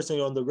of cursing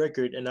on the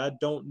record, and I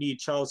don't need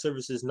child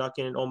services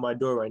knocking on my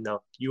door right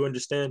now. You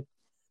understand?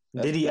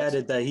 Diddy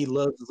added that he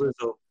loves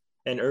Lizzo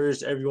and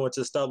urged everyone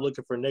to stop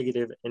looking for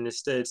negative and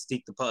instead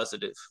seek the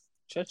positive.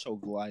 Shut your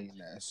lying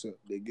ass up,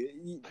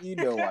 nigga. You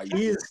know why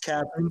he is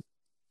capping.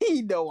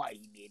 He know why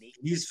he did it.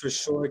 He's for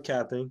sure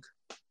capping.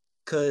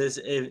 Because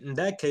in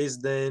that case,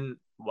 then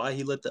why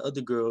he let the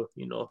other girl,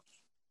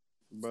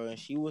 Bro, and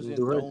she wasn't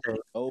do her throwing thing.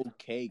 no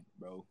cake,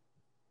 bro.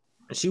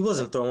 And she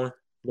wasn't throwing.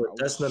 But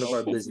that's none of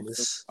our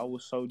business. I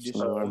was so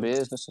disappointed. None of our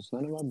business. It's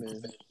none of our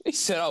business. He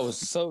said I was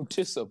so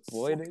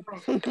disappointed.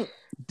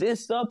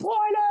 Disappointed.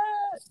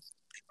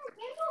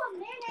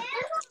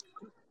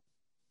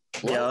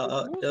 Yeah,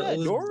 it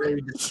was Dora?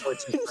 very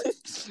disappointing.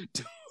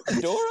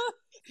 Dora?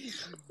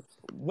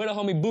 What a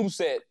homie Boom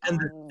said. And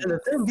the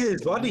thing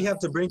is, why do you have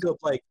to bring up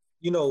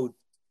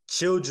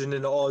children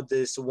and all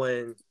this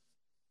when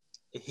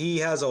he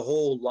has a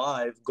whole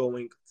live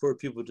going for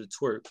people to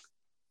twerk?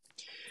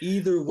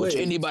 Either way, which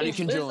anybody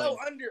can join. Lizzo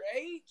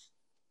underage?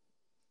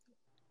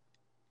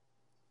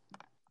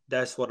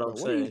 That's what I'm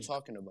saying. What are you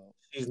talking about?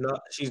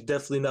 She's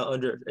definitely not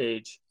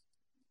underage.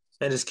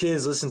 And his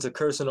kids listen to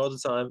cursing all the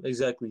time.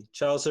 Exactly.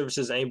 Child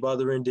services ain't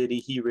bothering Diddy.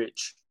 He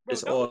rich. Bro,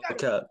 it's all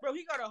cap. Bro,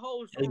 he got a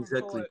whole song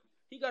called.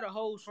 He got a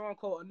whole song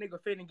called "A Nigga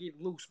Finna Get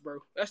Loose," bro.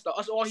 That's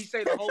all he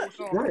say the whole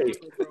song. Right.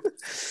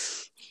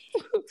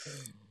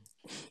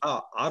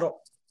 Bro. I don't.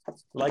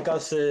 Like I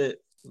said,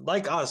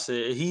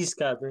 he's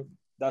capping.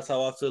 That's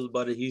how I feel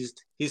about it. He's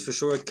for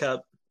sure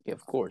cap. Yeah,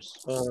 of course.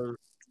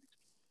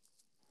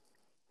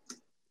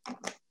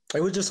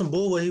 It was just some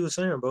bull what he was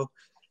saying, bro.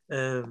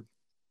 And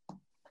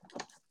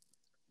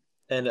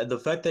the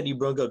fact that he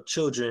brought up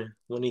children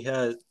when he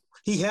had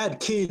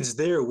kids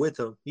there with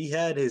him. He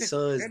had his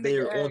sons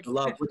there on the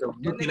lot with him,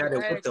 looking at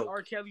it with him.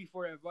 R. Kelly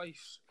for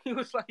advice. He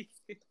was like,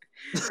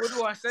 "What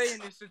do I say in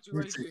this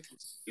situation?"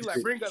 He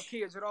like, "Bring up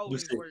kids. It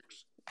always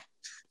works."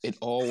 It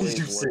always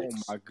works.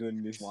 Oh my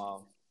goodness!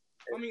 Wow.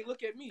 I mean,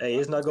 look at me. Hey,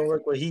 it's not gonna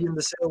work when he in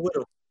the cell with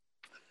him.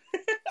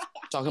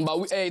 Talking about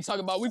we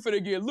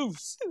finna get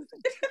loose.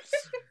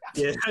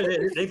 Yeah,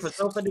 they for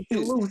so finna get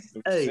loose.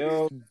 Hey,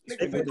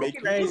 they finna go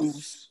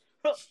crazy.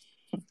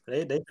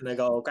 They finna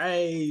go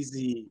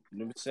crazy.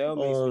 Them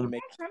cellmates finna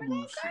make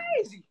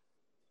crazy.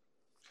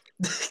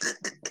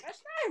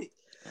 That's right.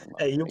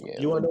 Hey,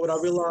 you wanna know what I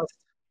realized?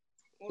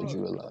 What did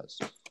you realize?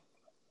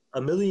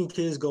 1 million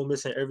kids go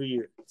missing every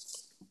year.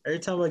 Every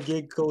time a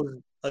kid goes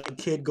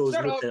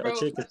missing, a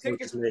chick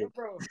is made.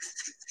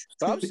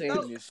 Stop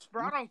saying this,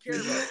 bro. I don't care,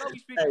 bro. Don't be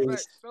speaking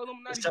facts. Tell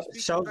them not even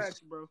speaking facts,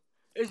 bro.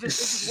 It's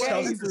just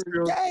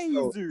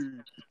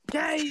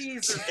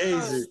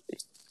Gazer.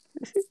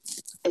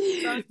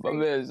 My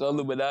man's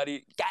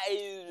Illuminati.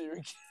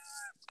 Gazer.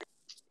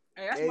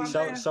 Hey,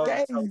 that's my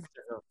man.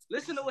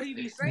 Listen to what he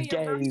be saying,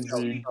 bro.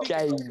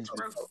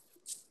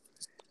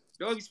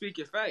 Don't be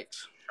speaking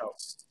facts.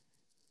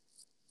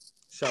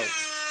 Shout.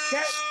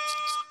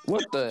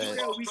 What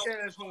the? We said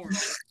that's horn.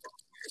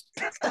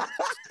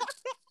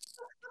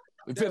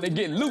 We finna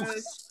get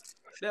loose.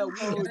 That we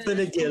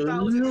finna get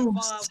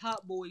loose.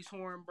 Hot Boys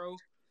horn, bro.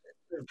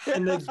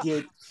 Finna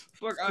get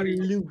fuck out of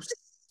here. Loose.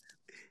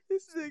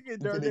 This nigga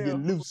finna get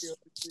loose.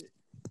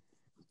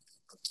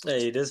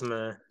 Hey, this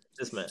man.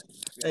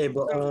 Hey,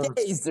 but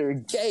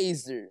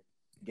Gazer.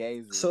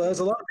 So as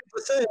a lot of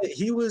people said,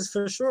 he was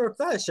for sure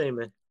fat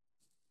shaming.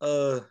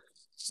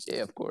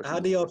 Yeah, of course. How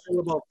do y'all feel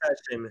about fat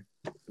shaming?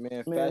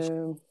 Man,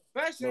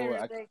 Fat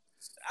shaming, bro.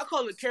 I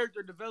call it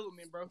character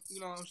development, bro. You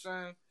know what I'm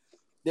saying?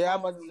 Yeah,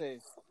 I'm about to say.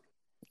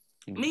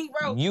 Me,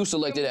 bro. You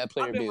selected that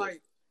player,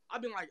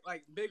 I've been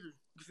like bigger.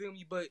 You feel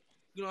me? But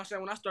you know what I'm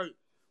saying? When I start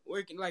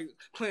working, like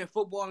playing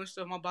football and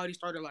stuff, my body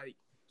started like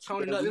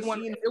toning up. It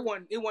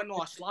wasn't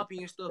all sloppy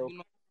and stuff. You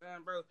know what I'm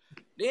saying, bro?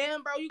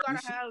 Then, bro, you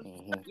gotta have,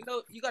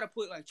 you gotta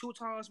put like 2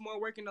 times more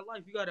work into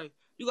life. You gotta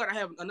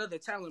have another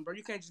talent, bro.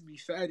 You can't just be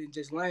fat and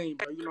just lame,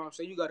 bro. You know what I'm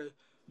saying?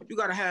 You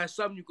gotta have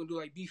something you can do,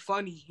 like be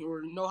funny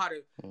or know how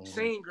to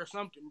sing or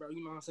something, bro.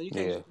 You know what I'm saying? You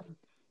can't just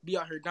be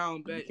out here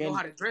down bad. Know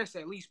how to dress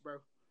at least, bro.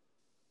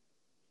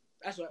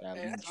 That's what.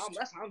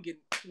 That's how I'm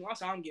getting.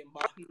 That's how I'm getting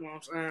by. You know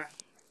what I'm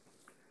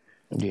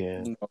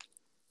Yeah. saying?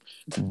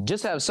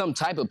 Just have some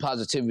type of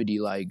positivity.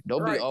 Like,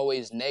 don't be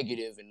always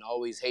negative and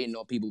always hating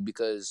on people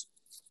because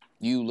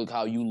you look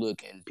how you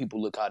look and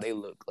people look how they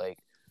look. Like,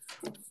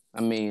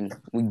 I mean,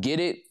 we get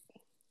it,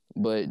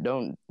 but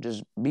don't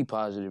just be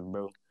positive,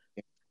 bro.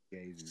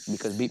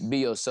 Because be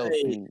yourself.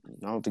 And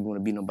I don't think you want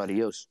to be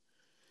nobody else.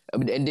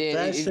 And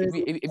then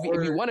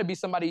if you want to be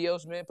somebody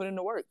else, man, put in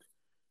the work.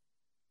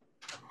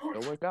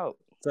 It'll work out.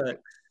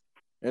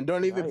 And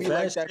don't even be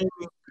like that.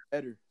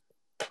 Better.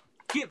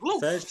 Get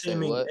loose. Fat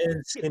shaming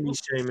and skinny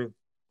shaming.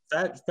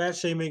 Fat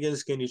shaming and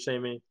skinny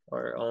shaming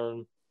are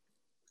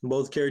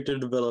both character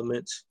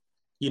developments.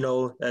 You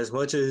know, as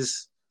much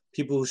as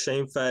people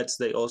shame fats,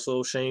 they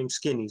also shame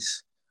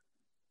skinnies.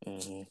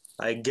 Mm-hmm.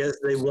 I guess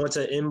they want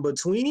an in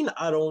between.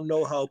 I don't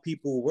know how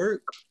people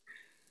work,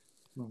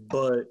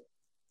 but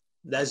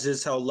that's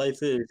just how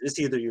life is. It's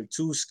either you're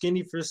too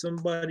skinny for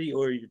somebody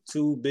or you're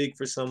too big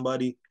for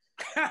somebody.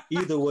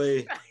 Either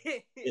way,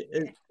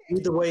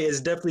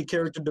 it's definitely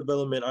character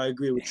development. I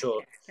agree with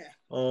y'all.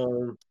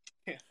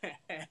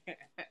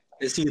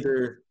 It's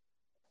either,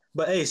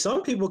 but hey,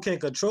 some people can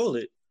control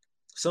it.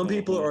 Some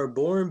people are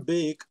born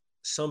big.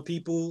 Some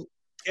people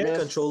can't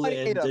control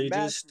it, and they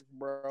just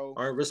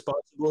aren't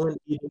responsible in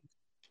eating.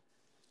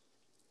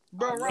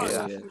 Bro,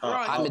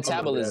 high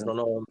metabolism. I don't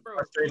know.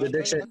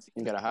 Addiction.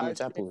 You got a high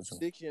metabolism.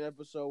 Addiction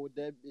episode with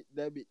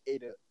that be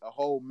ate a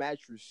whole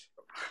mattress.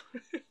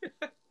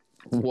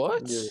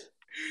 What? Yeah.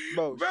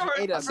 Bro,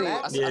 she ate a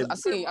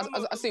mattress.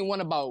 I seen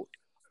one about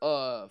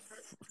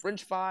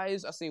French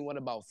fries. I seen one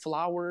about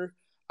flour.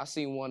 I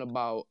seen one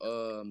about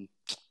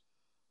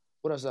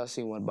what else did I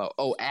see one about?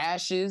 Oh,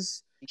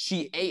 ashes.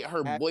 She ate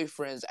her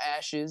boyfriend's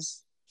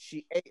ashes.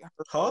 She ate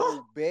her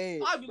whole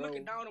bed. I be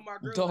looking down on my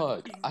girl.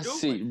 Dog, like, I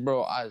see,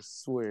 bro. I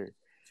swear.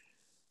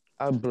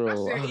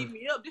 Bro. I said, eat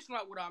me up. This is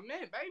not what I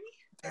meant, baby.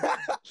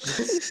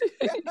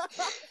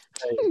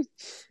 Hey,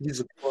 he's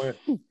a boy.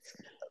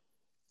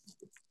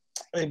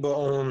 Hey,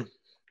 but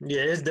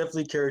yeah, it's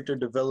definitely character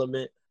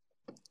development.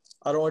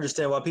 I don't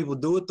understand why people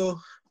do it though.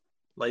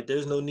 Like,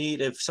 there's no need.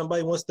 If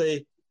somebody wants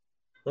their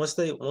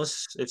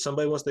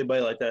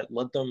body like that,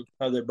 let them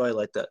have their body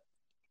like that.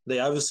 They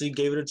obviously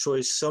gave it a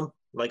choice.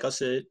 Like I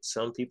said,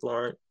 some people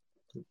are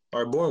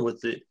born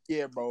with it.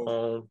 Yeah,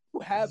 bro.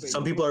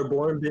 Some people are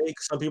born big.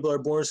 Some people are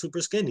born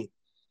super skinny,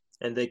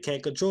 and they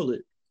can't control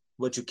it.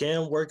 But you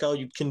can work out.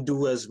 You can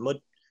do as much.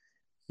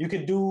 You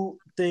can do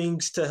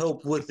things to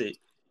help with it.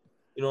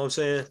 You know what I'm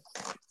saying?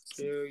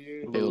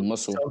 Yeah. Build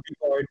muscle. Some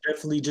people are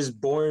definitely just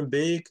born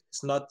big.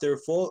 It's not their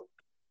fault.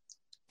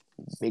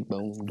 Big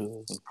bone,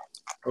 dude.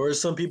 Or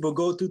some people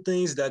go through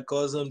things that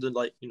cause them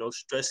to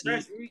stress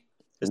eat.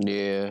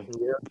 Yeah.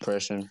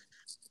 Depression.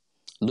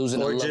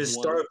 Losing or just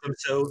starve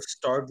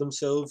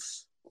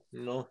themselves.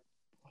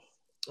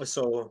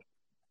 So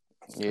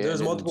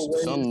there's multiple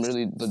ways. Some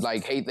really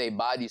hate their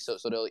body, so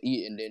they'll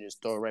eat and then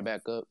just throw it right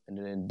back up, and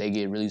then they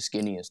get really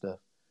skinny and stuff.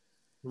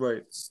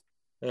 Right.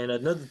 And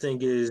another thing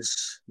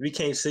is, we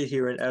can't sit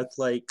here and act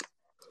like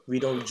we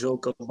don't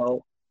joke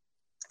about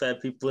fat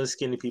people and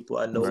skinny people.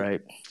 I know. Right.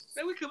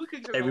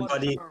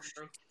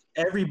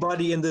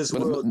 Everybody in this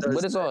world does.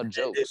 But it's all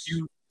jokes.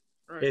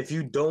 If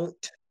you don't,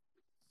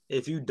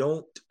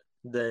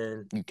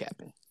 then you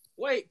capping.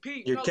 Wait,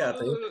 Pete, you're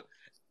capping.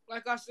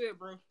 Like I said,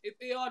 bro,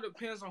 it all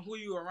depends on who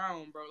you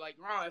around, bro. Like,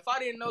 if I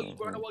didn't know you,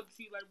 bro, I walk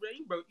you like,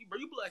 bro,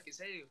 you black as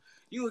hell.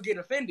 You would get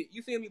offended.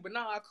 You feel me? But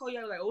now I call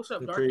you like, what's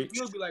up, Dark?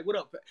 You'll be like, what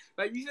up?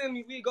 Like, you feel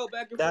me? We go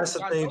back and forth. That's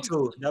the thing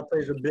too. That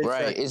plays a big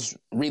factor. It's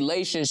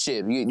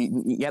relationship.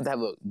 You have to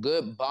have a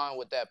good bond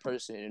with that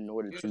person in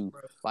order to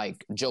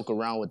joke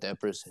around with that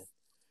person.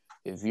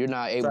 If you're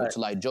not able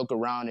to joke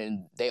around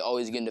and they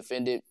always getting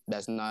offended,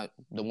 that's not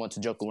the one to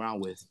joke around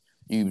with.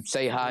 You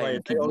say hi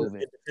and keep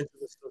moving.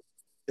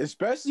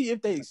 Especially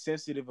if they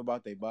sensitive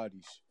about their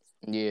bodies.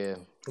 Yeah.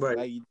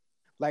 Right.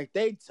 Like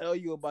they tell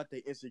you about their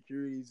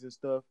insecurities and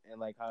stuff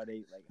and how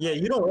they Yeah,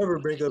 you don't ever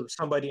bring up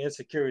somebody's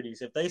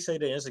insecurities. If they say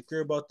they're insecure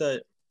about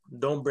that,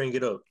 don't bring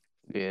it up.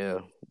 Yeah.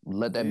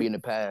 Let that be in the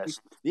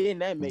past. Yeah,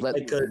 that makes let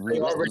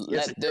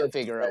them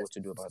figure out what to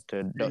do about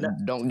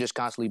that. Don't just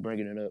constantly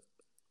bringing it up.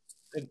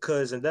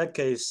 Because in that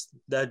case,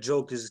 that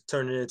joke is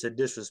turning into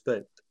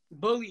disrespect.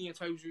 Bullying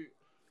type shit.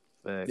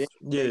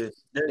 Yeah.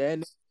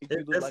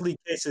 There's definitely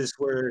cases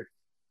where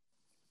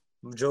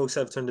jokes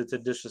have turned into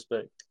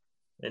disrespect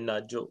and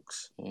not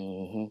jokes.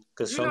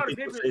 Because some know the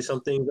people difference. say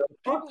some things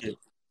out of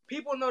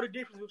People know the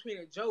difference between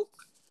a joke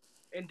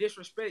and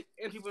disrespect,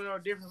 and people know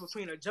the difference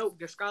between a joke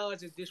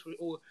disguised as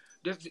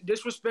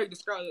disrespect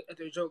disguised as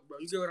a joke, bro.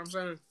 You get what I'm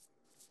saying?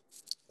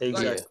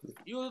 Exactly.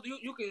 Like,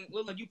 you can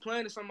look like you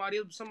playing to somebody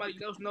else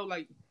know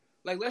like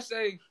let's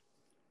say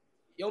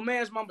your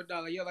man's mama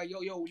died, like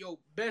your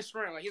best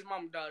friend, like his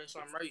mama died or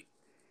something, right?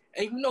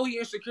 And you know he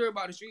insecure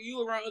about it. So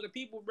you around other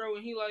people, bro,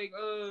 and he like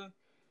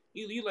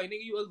you like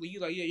nigga you ugly. You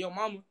like your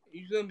mama.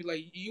 You feel me?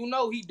 Like you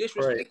know he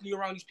disrespecting you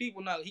around these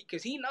people now.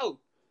 Cause he know,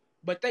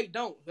 but they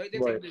don't. They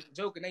take it as a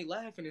joke and they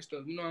laughing and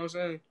stuff. You know what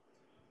I'm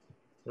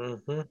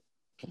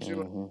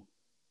saying?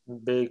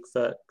 Big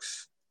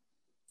facts.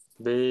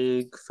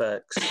 Big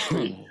facts.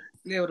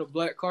 Nailed a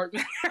black cart.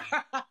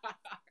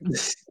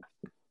 This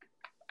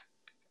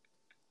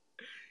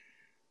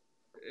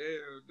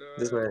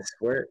man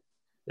swear.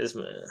 This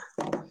man.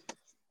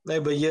 Hey,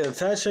 but yeah,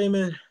 fat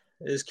shaming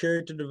is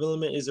character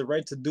development. Is it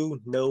right to do?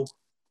 No.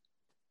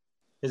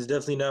 It's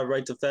definitely not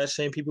right to fat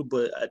shame people,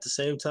 but at the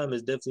same time,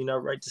 it's definitely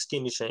not right to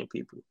skinny shame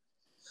people.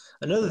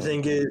 Another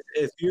thing is,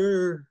 if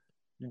you're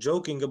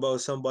joking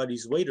about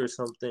somebody's weight or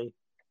something,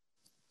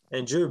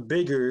 and you're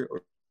bigger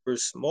or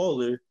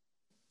smaller,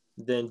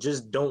 then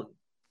just don't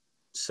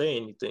say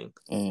anything.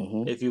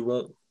 If you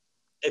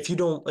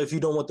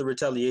don't want the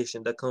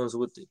retaliation that comes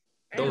with it,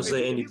 don't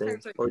say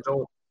anything or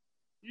don't.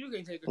 You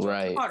can't take a joke.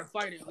 Right. You know how to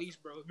fight at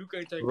least, bro. You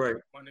can't take a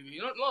joke, my nigga. You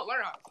don't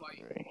learn how to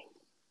fight. Right.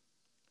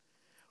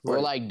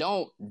 Or like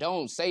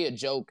don't say a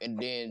joke and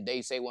then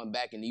they say one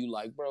back and you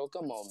like, bro,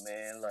 come on,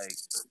 man,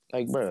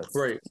 like, bro.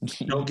 Right.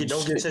 Don't get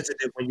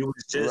sensitive when you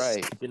was just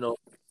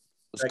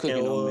was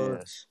cooking on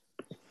mess.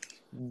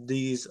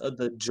 These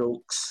other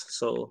jokes.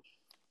 So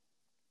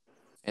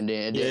and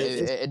then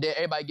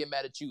everybody get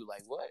mad at you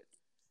like, what?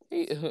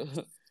 You're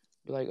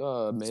like,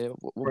 oh man,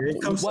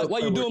 why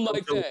you doing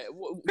like that?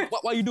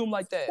 Why you doing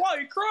like that? Why are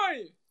you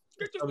crying?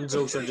 Some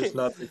jokes are just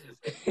not.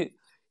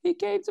 He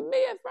came to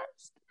me at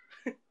first.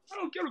 I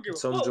don't give a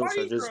Some fuck. jokes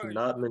are just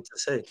not meant to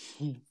say.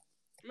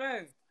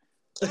 Man,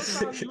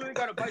 sometimes you ain't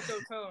gotta bite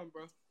your tongue,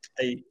 bro.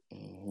 Hey.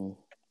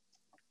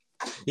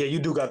 Yeah, you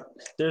do got.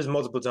 There's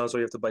multiple times where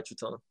you have to bite your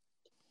tongue.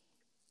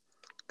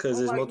 Because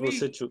there's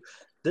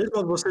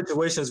multiple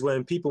situations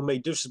when people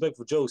make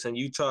disrespectful jokes and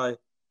you try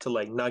to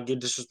like not get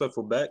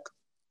disrespectful back.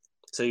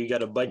 So you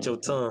gotta bite your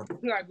tongue.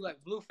 You gotta be like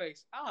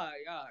Blueface.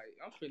 Alright,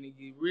 I'm finna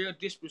get real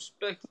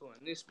disrespectful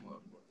in this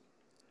motherfucker.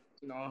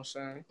 You know what I'm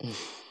saying?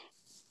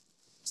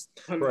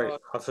 Right,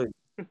 I feel you.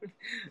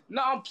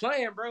 No, I'm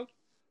playing, bro.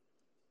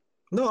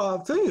 No,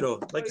 I feel you though.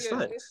 Like it's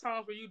fine. It's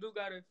time for you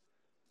gotta.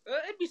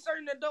 It be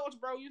certain adults,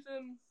 bro. You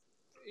feel me?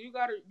 You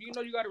gotta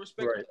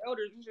respect the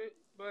elders and shit.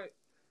 But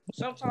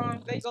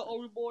sometimes they go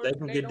overboard. They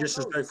can get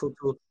disrespectful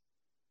too.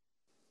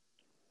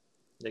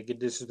 They get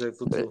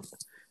disrespectful too.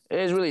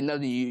 There's really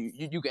nothing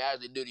you can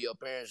actually do to your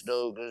parents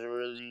though, because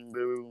really,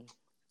 bro.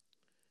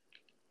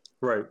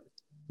 Right.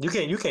 You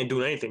can't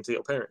do anything to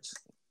your parents.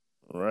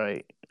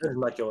 Right. Just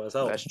knock your ass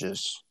out. That's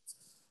just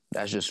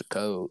a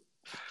code.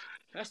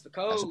 That's the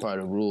code. That's a part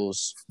of the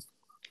rules.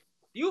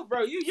 You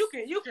can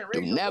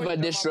raise never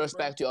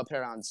disrespect your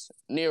parents,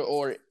 near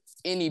or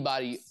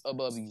anybody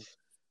above you.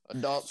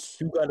 Adults.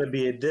 You gotta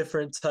be a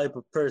different type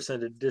of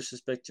person to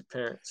disrespect your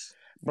parents.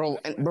 Bro,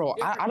 I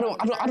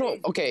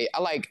don't. Okay,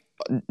 I like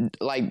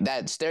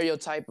that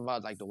stereotype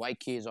about like the white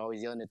kids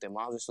always yelling at their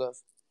moms and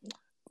stuff.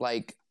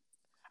 Like,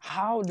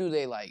 how do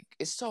they like?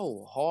 It's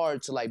so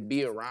hard to like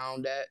be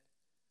around that,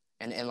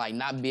 and like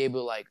not be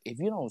able to like if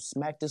you don't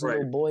smack this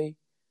little boy,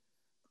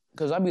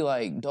 because I'd be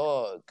like,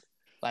 dog,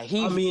 like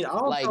he. I mean, I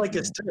don't feel like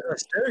it's a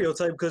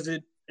stereotype because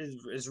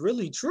it's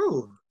really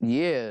true.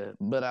 Yeah,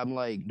 but I'm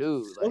like,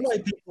 dude, some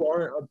white people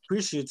aren't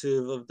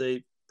appreciative of their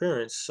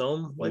parents.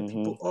 Some white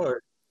people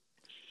are.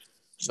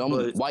 Some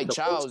white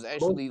childs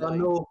actually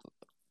like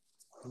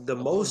the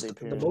most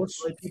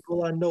white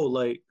people I know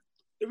like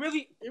it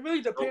really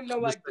depends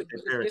on like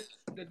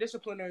the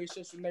disciplinary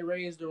system they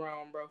raised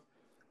around, bro.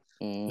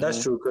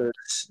 That's true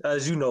because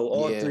as you know,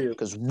 all three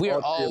because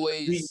we're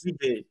always we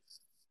did,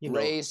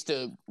 raised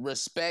to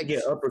respect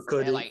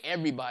uppercut and like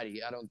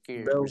everybody. I don't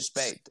care. Belts.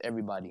 Respect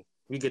everybody.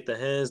 We get the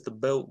hands, the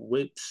belt,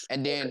 whips,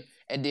 and then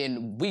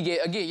we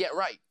get again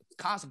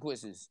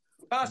consequences.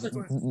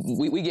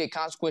 We get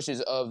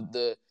consequences of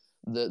the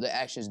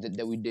actions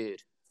that we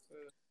did.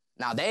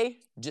 Now they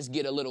just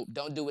get a little.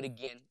 Don't do it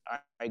again. All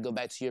right, go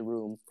back to your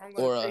room.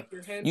 Or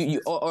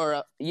you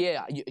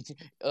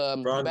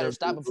better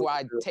stop before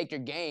I take your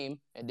game.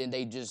 And then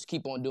they just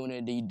keep on doing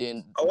it. And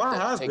then I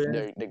have take been.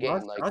 their game.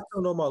 I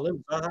still know my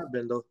limits. I have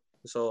been though,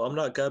 so I'm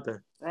not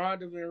capping.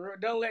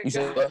 Don't let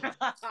go.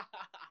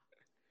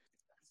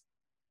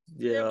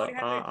 Yeah,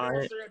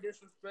 I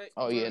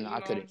oh yeah, no, I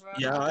couldn't.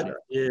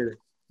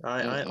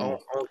 I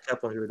don't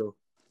cap on here though.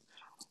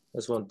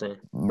 That's one thing,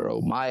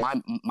 bro.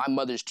 My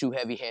mother's too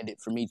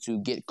heavy-handed for me to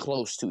get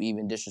close to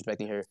even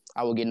disrespecting her.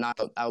 I will get knocked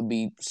out. I would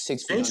be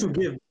 6 feet. Ain't you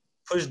get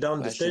pushed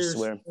down the stairs?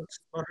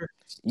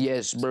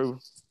 Yes, bro.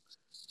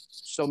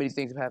 So many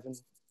things have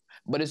happened.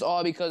 but it's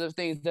all because of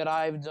things that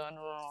I've done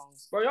wrong.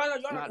 Bro,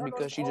 Not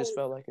because she just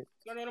felt like it.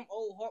 Y'all know them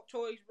old Hawk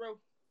toys, bro?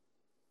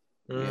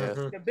 Yeah.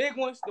 The big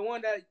ones, the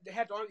one that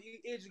had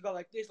the edges go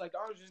like this, like the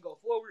arms just go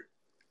forward.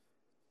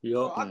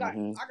 Yup. I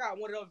got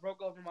one of those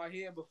broke over my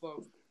head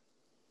before.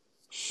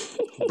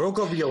 Broke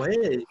over your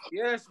head?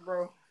 Yes,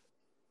 bro.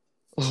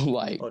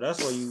 Like. Oh,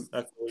 that's why you.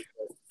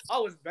 I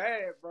was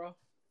bad, bro.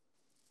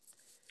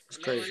 It's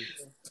crazy.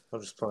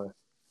 I'm just playing.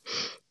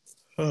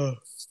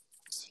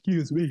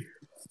 Excuse me.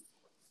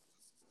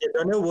 Yeah,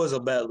 Darnell was a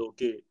bad little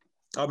kid.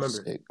 I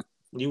remember. Sick.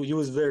 You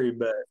was very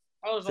bad.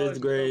 I was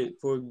 5th grade,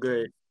 4th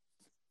grade.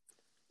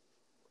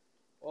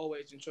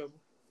 Always in trouble.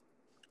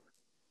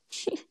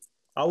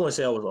 I wouldn't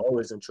say I was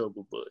always in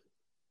trouble, but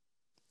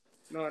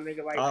no,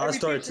 nigga, like I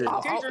was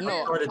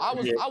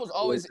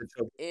always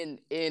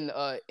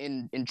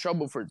in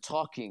trouble for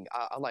talking.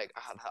 I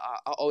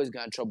always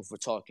got in trouble for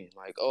talking.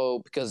 Like,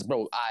 because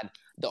bro,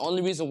 the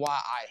only reason why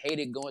I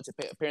hated going to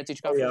parent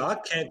teacher conference I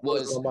can't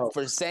was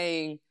for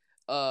saying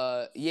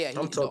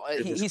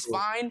he's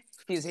fine.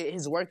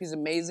 His work is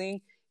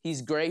amazing.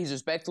 He's great. He's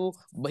respectful,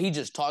 but he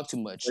just talked too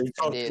much. Too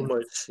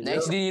much.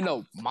 Next thing you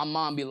know, my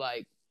mom be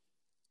like,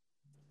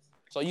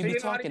 "So you be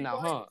talking now,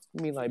 huh?"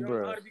 Me like, bro. You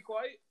don't know how to be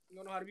quiet. You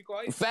don't know how to be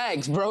quiet.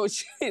 Facts, bro.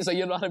 So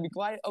you know how to be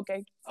quiet?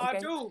 Okay. I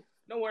do.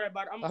 Don't worry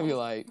about it. I'll be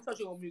like, I'll touch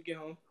you when you get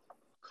home.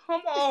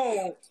 Come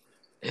on,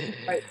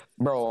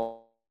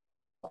 bro.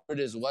 For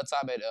this one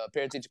time at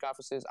parent teacher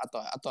conferences, I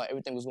thought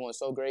everything was going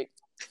so great,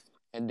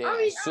 and then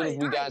as soon as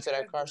we got into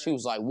that car, she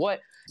was like,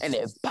 "What?" And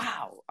then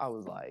bow. I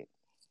was like.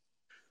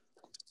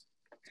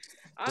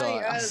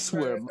 I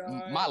swear,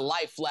 my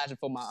life flashing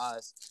before my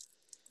eyes.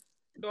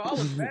 No, I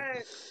was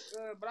bad,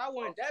 but I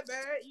wasn't that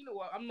bad. You know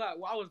what? I'm not.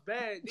 Well, I was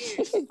bad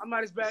then. I'm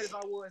not as bad as I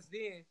was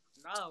then.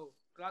 No,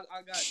 cause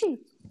I got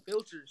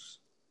filters,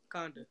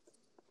 kinda.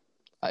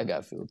 I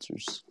got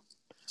filters,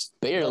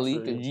 barely,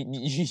 cause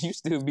you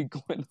still be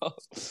going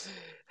up.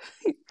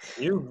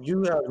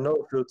 You have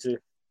no filter.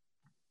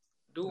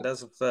 Dude,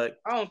 that's a fact.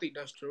 I don't think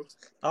that's true.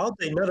 I don't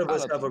think none of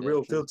us have a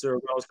real filter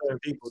around certain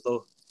people,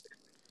 though.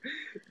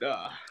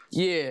 Nah.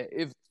 Yeah,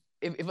 if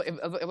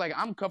like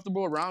I'm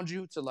comfortable around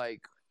you to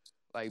like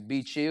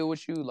be chill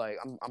with you, like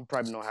I'm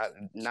probably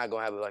not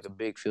gonna have like a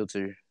big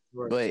filter.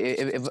 Right. But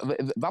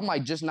if I'm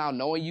like just now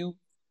knowing you,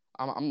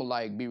 I'm gonna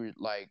like be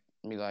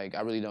like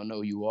I really don't know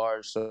who you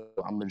are, so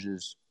I'm gonna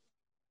just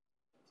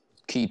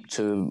keep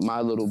to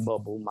my little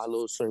bubble, my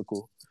little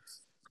circle,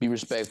 be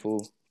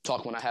respectful,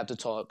 talk when I have to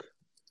talk,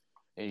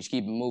 and just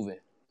keep it moving.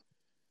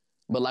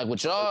 But like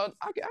with y'all,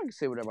 I can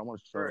say whatever I want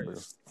to say.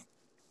 Right.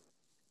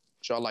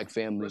 Y'all like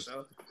family.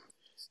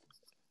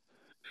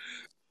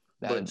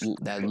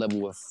 That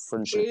level of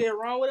friendship. Yeah,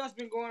 Ron, what else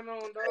been going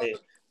on, dog? Hey,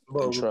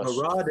 but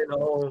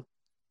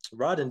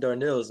Rod and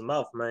Darnell's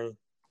mouth, man.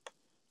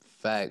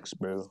 Facts,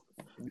 bro.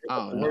 I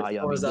don't know how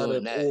y'all be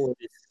doing that.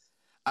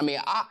 I mean,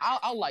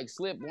 I'll like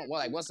slip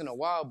like once in a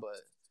while, but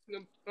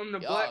I'm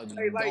the y'all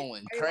black,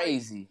 going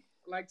crazy.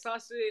 Like Ty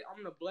said,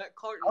 I'm the black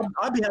cart.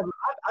 I be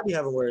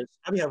having words.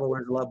 I be having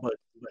words a lot, but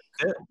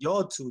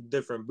y'all two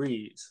different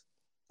breeds.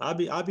 I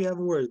be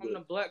having words. I'm the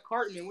black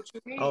Cartman. What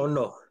you mean? Oh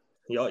no,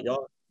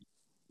 y'all.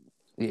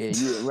 Yeah,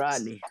 you and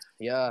Rodney.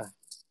 Yeah.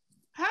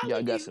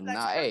 Y'all got some.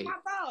 Nah, hey.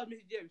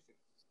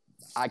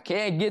 I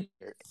can't get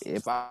there.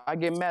 If I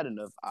get mad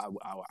enough, I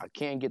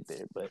can get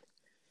there, but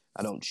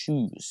I don't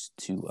choose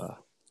to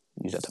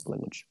use that type of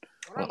language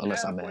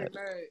unless I'm mad.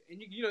 And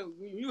you know,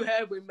 when you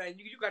halfway mad,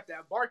 you got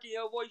that bark in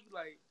your voice. You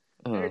like,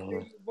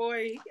 everything,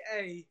 boy.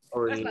 Hey,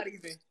 that's not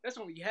even. That's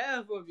only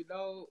half of it,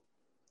 dog.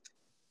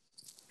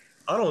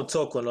 I don't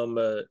talk when I'm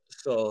mad,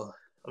 so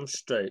I'm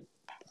straight.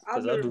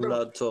 Because I do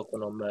not talk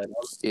when I'm mad.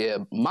 Yeah,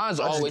 mine's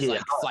always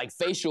like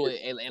facial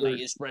and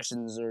like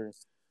expressions or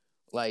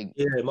like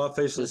my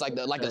facial. It's like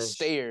a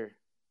stare.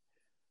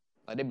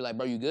 Like they be like,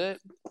 "Bro, you good?"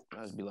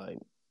 I just be like,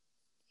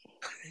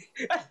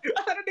 I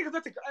thought a nigga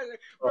was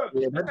bro.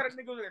 Yeah,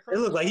 it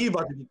look like he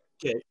about to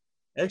get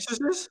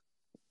exorcist.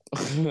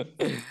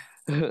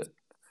 They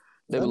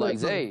be like,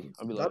 "Zay,"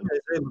 I be like,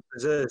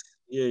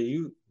 "Yeah,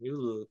 you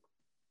look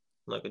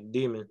like a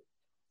demon."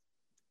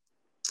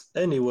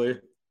 Anyway,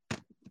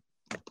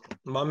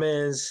 my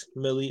man's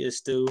Millie is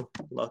still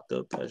locked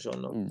up, as y'all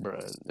know.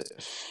 Bruh,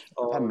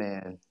 that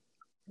man.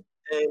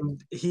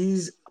 And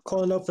he's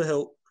calling up for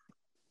help.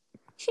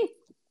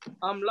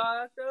 I'm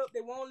locked up.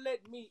 They won't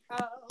let me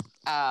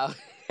out.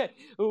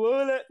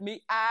 Won't let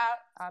me out.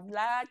 I'm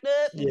locked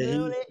up. Yeah,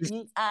 won't let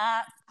me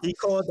out. He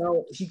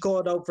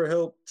called out for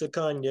help to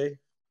Kanye.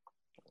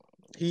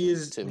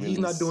 He's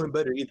not doing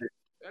better either.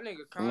 That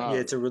nigga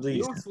Kanye. To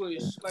release.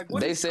 Useless. Like, what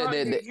they is said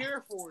Kanye that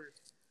here for?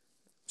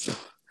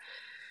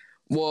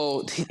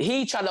 Well,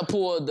 he tried to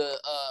pull the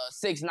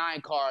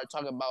 6ix9ine card,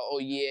 talking about, oh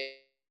yeah,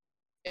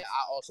 I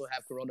also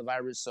have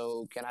coronavirus,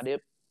 so can I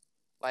dip?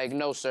 Like,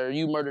 no, sir,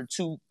 you murdered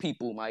 2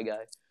 people, my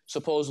guy.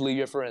 Supposedly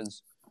your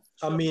friends.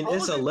 I mean,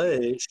 it's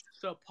alleged.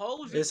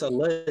 Supposedly. It's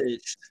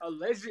alleged.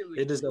 Allegedly.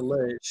 It is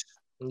alleged.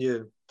 Yeah.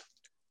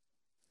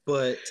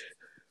 But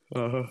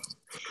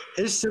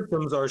his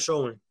symptoms are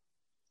showing.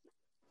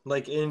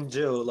 like in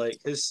jail. Like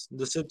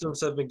the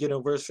symptoms have been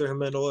getting worse for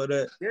him and all of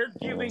that. They're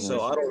giving So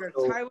this I don't nigga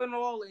know.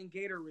 Tylenol and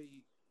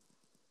Gatorade.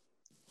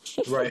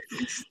 Right.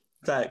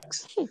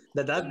 Facts.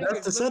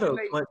 That's the setup.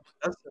 Like,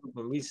 that's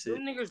when we sit.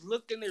 Them niggas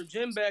looked in their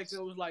gym bags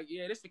and was like,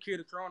 "Yeah, this the cure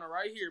to Corona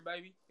right here,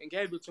 baby," and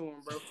gave it to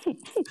him, bro.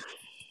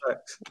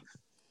 Facts.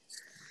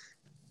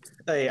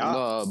 Hey,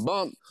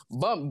 bump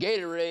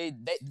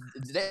Gatorade.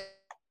 They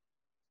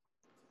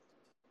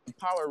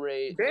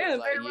Powerade. Damn,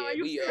 Like, hey, yeah,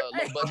 you we feel, low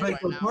budget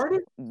right now. party?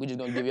 We just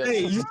gonna give you.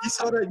 Hey, you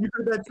saw that? You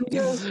heard that too?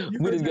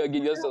 We just gonna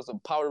give yourself some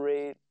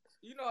Powerade.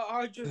 You know how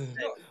hard you. We just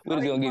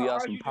gonna give y'all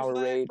some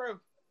Powerade, bro.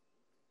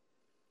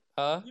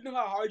 Huh? You know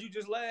how hard you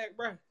just lagged,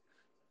 bro.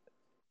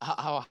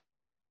 How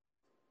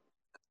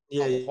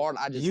Yeah, hard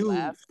I just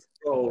laughed.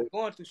 Bro,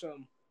 going through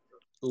something.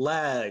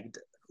 Lagged.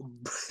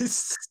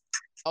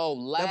 Oh,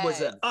 lag. That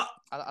was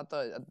I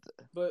thought.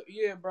 But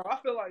yeah, bro, I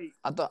feel like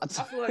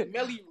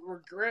Melly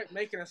regret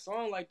making a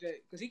song like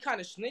that because he kind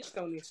of snitched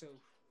on himself.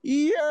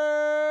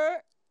 Yeah.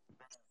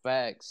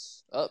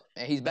 Facts. Up,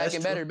 and he's back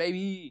and better,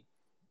 baby.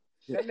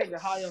 That nigga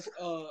high of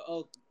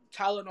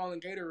Tylenol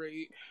and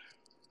Gatorade.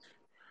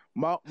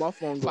 My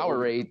phone.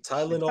 Powerade.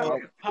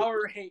 Tylenol.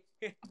 Powerade.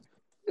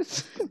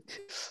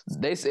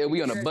 They said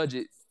we on a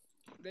budget.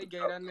 They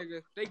gave that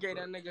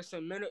nigga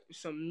some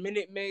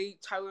Minute Maid,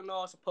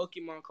 Tylenol, some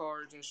Pokemon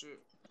cards and shit.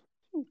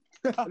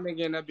 That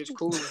nigga and that bitch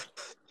cool.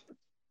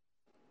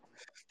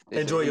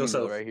 Enjoy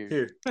yourself right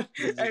here.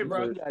 Hey,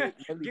 bro. I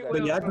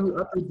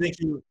do think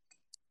you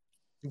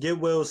get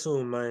well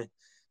soon, man.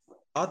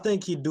 I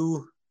think he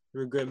do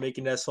regret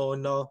making that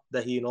song now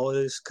that he knows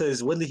this,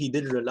 because whether he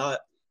did it or not,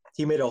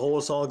 he made a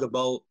whole song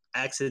about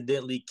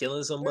accidentally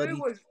killing somebody.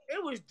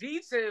 It was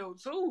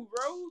detailed too,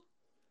 bro.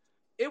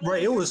 It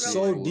was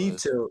so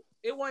detailed.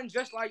 It wasn't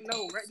just like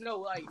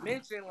like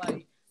mention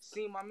like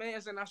see my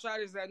man's and I shot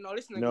his that. No,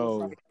 this nigga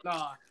was like,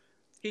 nah.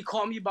 He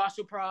caught me by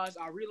surprise.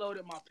 I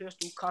reloaded my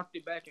pistol, cocked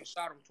it back, and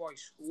shot him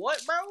twice.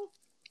 What, bro?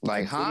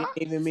 Like, huh?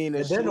 He didn't even mean to.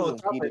 And then on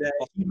top of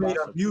that, he made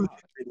a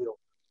music video.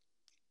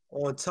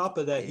 On top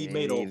of that, he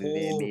made a whole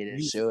music video.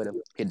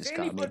 He just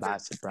caught me by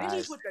surprise. Then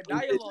he put the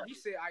dialogue. He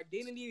said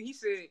identity. He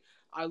said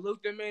I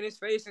looked him in his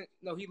face and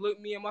he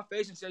looked me in my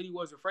face and said he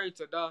was afraid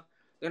to die.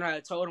 Then I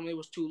had told him it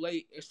was too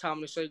late. It's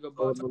time to say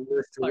goodbye.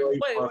 Like,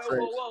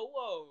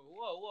 whoa.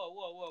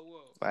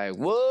 Like,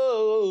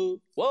 whoa,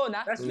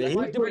 now that's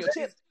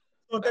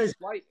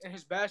light in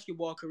his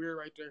basketball career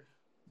right there.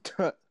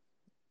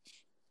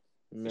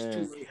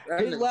 Man,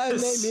 his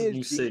last name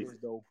is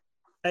Stevens, though.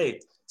 Hey,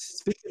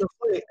 speaking of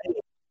play,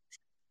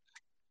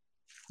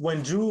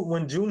 when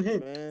June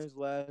hit,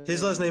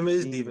 his last name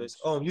is Stevens.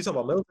 Oh, you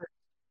talking about Melvin?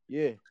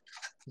 Yeah.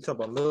 You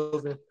talking about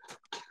Melvin?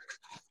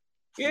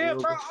 Yeah,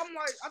 bro. I'm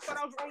like, I thought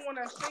I was the only one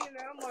that seen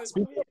that. I'm like,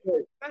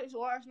 that's his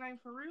last name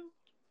for real?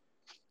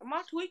 Am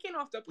I tweaking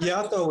off the? Yeah,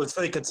 I thought it was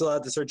fake until I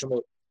had to search him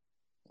up.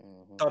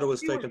 Thought it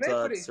was fake until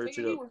I had to search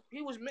it up.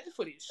 He was meant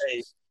for this.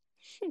 Hey.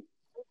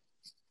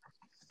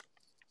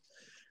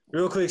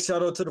 Real quick,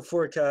 shout out to the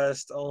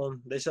forecast.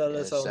 They shouted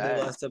us out in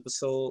the last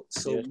episode,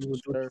 so we will do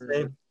the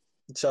same.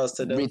 Shouts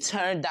to them.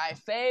 Return thy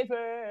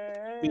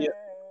favor. Yeah.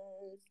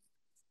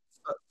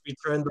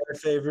 Return thy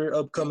favor.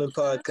 Upcoming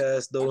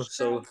podcast though,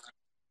 so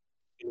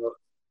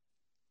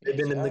they've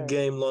been in the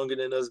game longer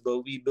than us, but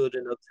we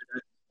building up to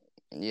that.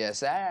 Yes,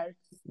 sir.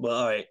 But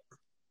all right.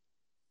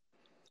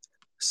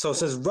 So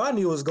since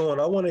Rodney was going,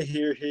 I want to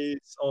hear his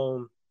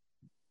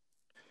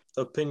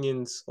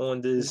opinions on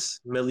this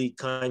Melly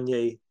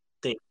Kanye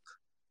thing.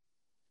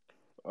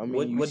 I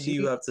mean, what do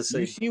you have to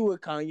say? You see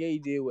what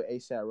Kanye did with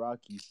ASAP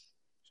Rocky,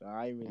 so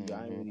I ain't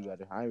really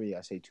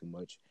gotta say too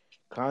much.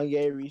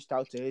 Kanye reached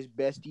out to his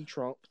bestie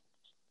Trump,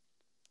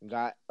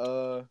 got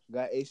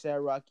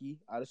ASAP Rocky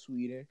out of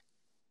Sweden.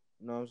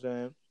 You know what I'm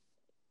saying?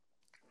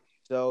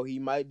 So he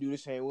might do the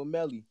same with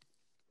Melly.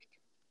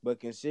 But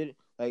considering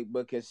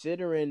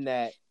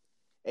that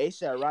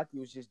ASAP Rocky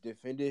was just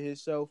defending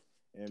himself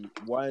and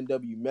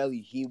YNW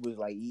Melly, he was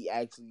like he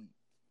actually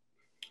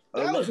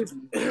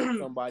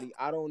somebody.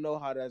 I don't know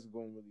how that's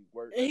going to really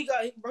work. And he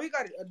got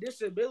a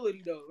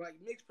disability though, like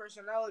mixed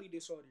personality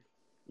disorder.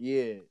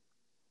 Yeah.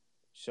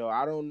 So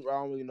I don't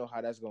really know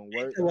how that's going to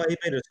work. Why he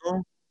made a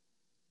song?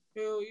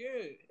 Hell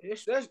yeah,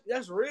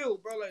 that's real,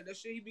 bro. Like that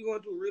shit he be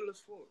going through real as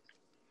fuck.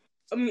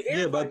 I mean,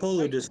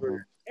 bipolar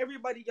disorder.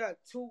 Everybody got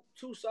two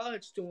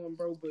sides to him,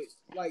 bro. But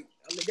like,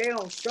 I mean, they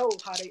don't show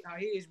how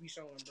his be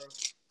showing, bro.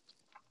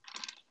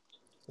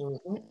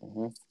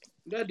 Mm-hmm.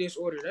 That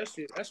disorder, that's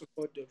some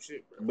fucked up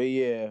shit, bro. But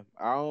yeah,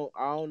 I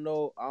don't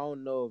know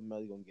if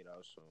Melly gonna get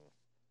out soon.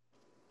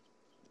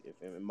 If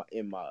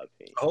in my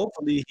opinion,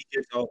 hopefully he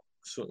gets out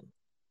soon.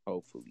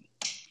 Hopefully.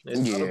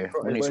 Yeah,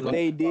 but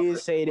they did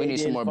say they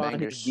didn't find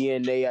his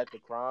DNA at the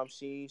crime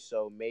scene,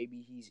 so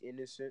maybe he's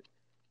innocent.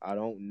 I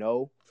don't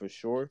know for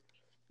sure,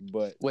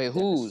 but wait,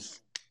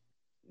 whose?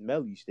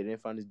 Melly's. They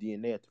didn't find his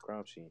DNA at the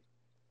crime scene.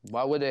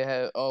 Why would they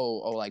have?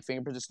 Oh, like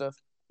fingerprints and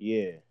stuff.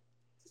 Yeah.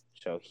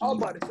 So I'm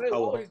about to say, why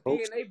would his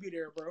DNA be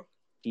there, bro?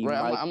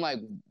 Right, I'm like,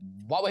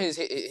 why would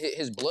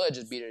his blood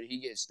just be there? Did he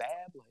get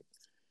stabbed? Like,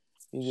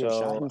 He just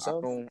shot So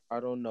himself. I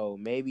don't know.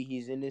 Maybe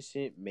he's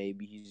innocent.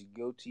 Maybe he's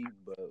guilty.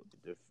 But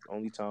the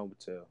only time will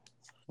tell.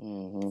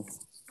 Mm-hmm.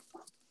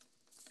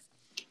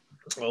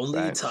 Only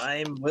Facts.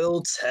 time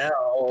will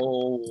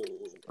tell.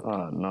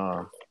 Oh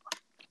no.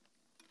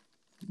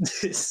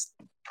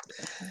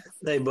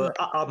 Hey, but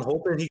I'm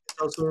hoping he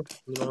gets out soon.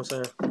 You know what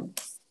I'm saying?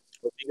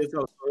 Hope he gets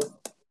out soon.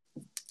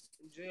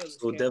 Jail is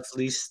We'll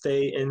definitely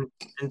stay in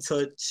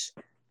touch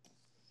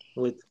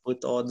with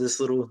all this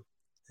little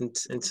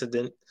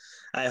incident.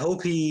 I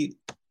hope he.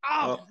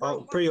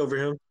 I'll pray over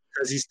him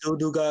because he still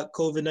do got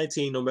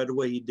COVID-19. No matter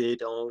what he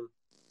did,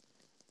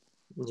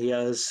 he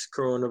has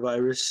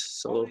coronavirus.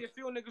 So only a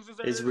few niggas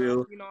deserve it's it.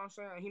 real. You know what I'm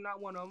saying? He not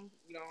one of them.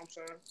 You know what I'm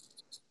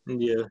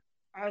saying? Yeah.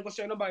 I ain't gonna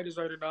say nobody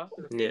deserves to die.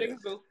 A few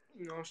niggas do.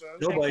 You know what I'm saying?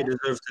 Nobody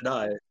deserves to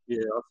die.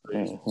 Yeah, I'll say.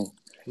 Mm-hmm.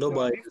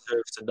 Nobody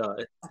deserves to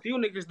die. A few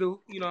niggas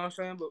do. You know what I'm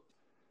saying? But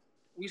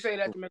we say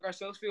that to make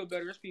ourselves feel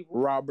better as people.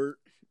 Robert.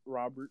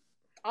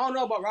 I don't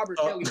know about Robert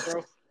Kelly,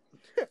 bro.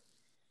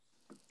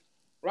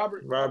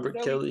 Robert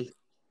Kelly.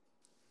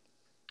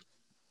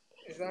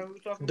 Is that who we're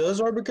talking Does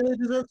about? Robert Kelly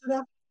deserve to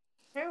die?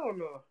 Hell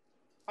no.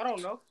 I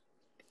don't know.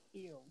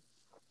 Ew.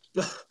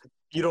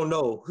 You don't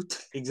know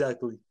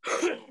exactly.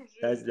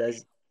 That's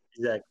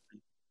exactly.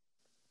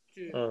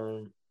 Shit.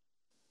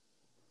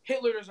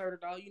 Hitler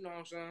deserved to die. You know what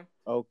I'm saying?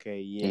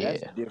 Okay, yeah,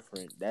 that's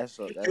different. That's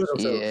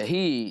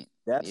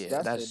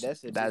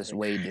That's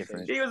way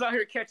different. He was out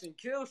here catching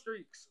kill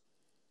streaks.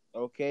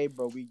 Okay,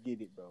 bro, we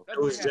get it, bro. It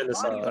was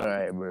genocide. All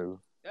right, bro.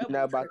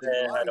 Not about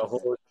to had a whole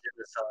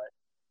genocide.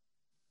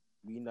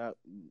 We not.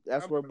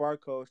 That's where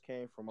barcodes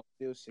came from. I'm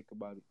still sick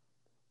about it.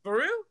 For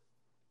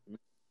real?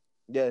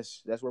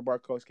 Yes, that's where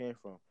barcodes came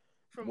from.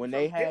 When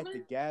they had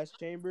the gas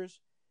chambers,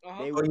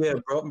 they would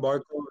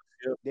barcodes.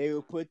 Yep. They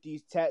would put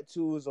these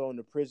tattoos on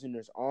the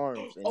prisoners'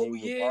 arms, and they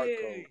would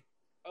barcode.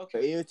 Okay.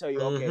 So it'll tell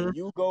you, okay,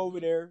 you go over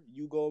there,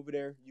 you go over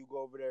there, you go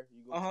over there,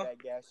 you go to that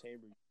gas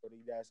chamber. You go to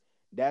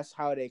that's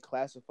how they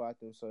classified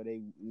them, so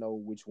they know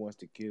which ones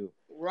to kill.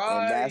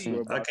 Right. And that's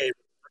where I can't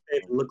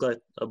look like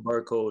a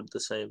barcode the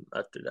same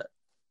after that.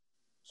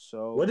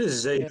 So what is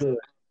Zay doing?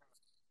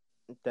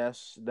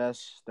 That's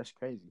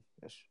crazy.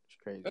 That's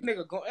crazy. That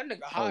nigga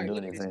high.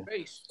 Look at his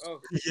face. Oh.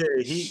 Yeah,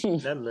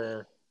 that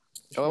man.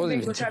 I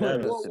wasn't even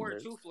having World War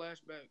II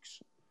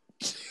flashbacks.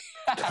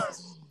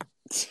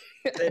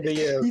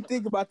 You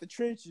think about the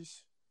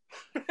trenches.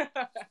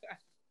 That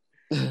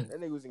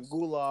nigga was in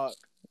Gulag.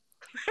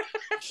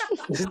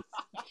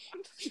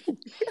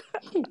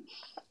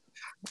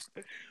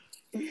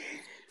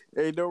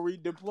 Ain't no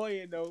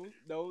redeploying, no,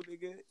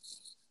 nigga.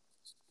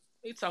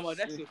 He talking about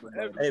that shit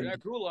forever.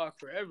 That Gulag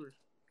forever.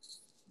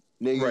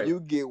 Nigga, you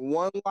get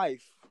one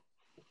life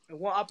and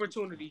one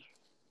opportunity.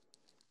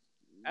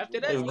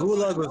 After that, if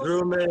Gulag was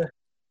real, man.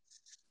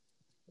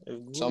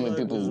 So many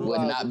people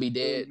would not be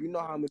dead. You know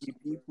how many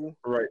people?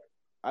 Right.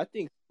 I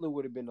think Hitler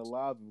would have been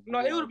alive. No,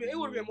 it would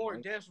have been more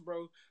deaths,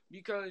 bro.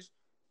 Because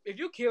if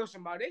you kill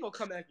somebody, they gonna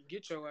come back and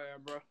get your ass,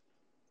 bro.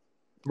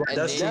 Right,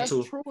 that's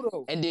true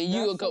though. And then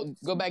you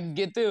go back and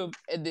get them,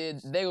 and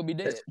then they will be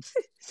dead.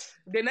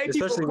 Then they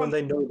especially when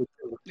they know the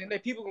truth. Then they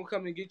people gonna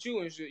come and get you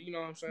and shit. You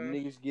know what I'm saying?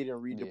 Niggas getting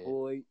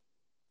redeployed.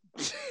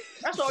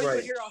 That's all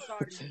you hear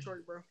outside in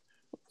Detroit, bro.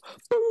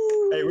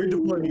 Hey,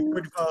 redeploy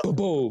 35.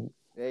 Boom.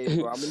 Hey,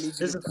 bro, I'm gonna need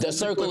you. The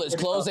circle is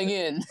closing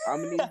in.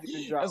 I'm gonna need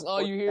you to drop. That's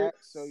all you hear.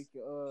 So you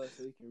can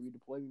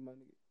redeploy me, my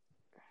nigga.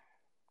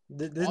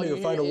 This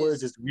nigga final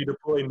words is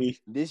redeploy me.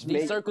 The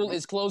circle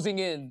is closing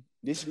in.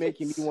 This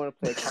making me want to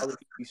play Call of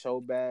Duty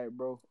so bad,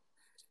 bro.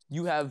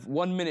 You have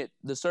 1 minute.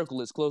 The circle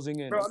is closing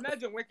in. Bro,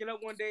 imagine waking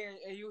up one day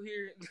and you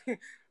hear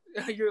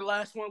you're the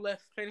last one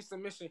left. Finish the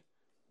mission.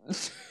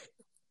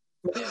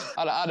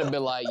 I'd have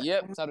been like,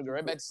 yep, time to go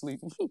right back to sleep.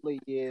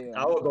 Yeah.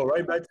 I will go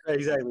right back to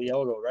exactly. I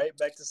will go right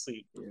back to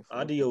sleep. Yeah,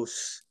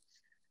 adios.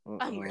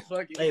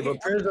 Hey, but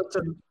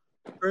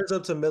prayers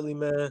up to Millie,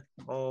 man.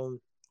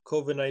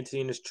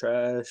 COVID-19 is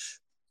trash.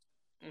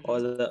 All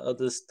that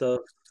other stuff.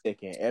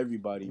 Taking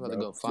everybody, bro.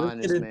 Go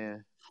find this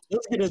man.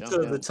 Let's get into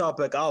the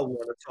topic I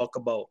want to talk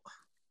about.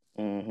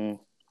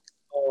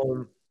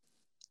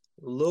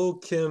 Lil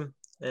Kim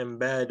and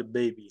Bad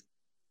Baby.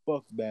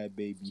 Fuck Bad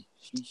Baby.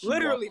 She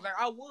literally, like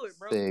I would,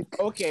 bro. Sick.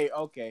 Okay.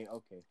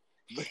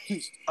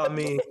 I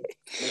mean,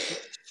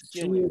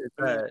 she is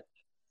bad.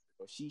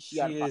 She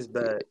is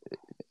bad.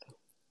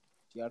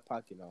 She out of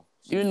pocket now.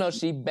 You know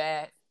she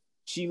bad.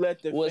 She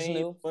let the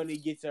fame money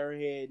get to her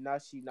head. Now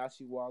she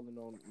wilding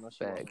on.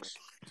 Facts.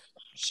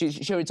 She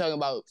be talking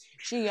about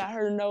she got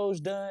her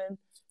nose done.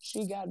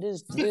 She got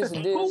this and this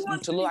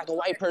to look like a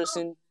white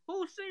person.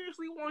 Who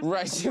seriously wants?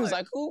 Right? She was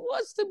like, "Who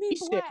wants to be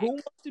black? Who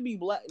wants to be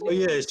black?" Oh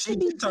yeah, she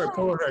started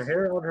pulling her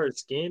hair on her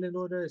skin and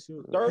all that.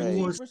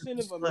 30%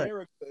 of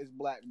America is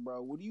black,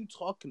 bro. What are you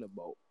talking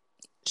about?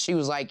 She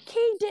was like,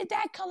 he did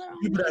that color on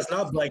people that's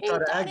not black. He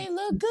thought it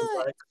looked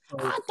good. Black, so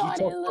I thought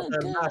it looked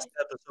good. Last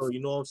episode,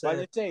 you know what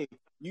I'm saying?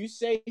 You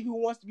say who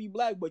wants to be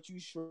black, but you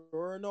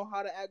sure know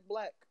how to act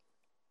black.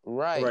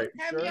 Right. Right.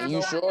 And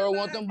you sure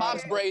want them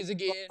box braids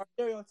again. Our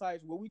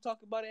stereotypes. What we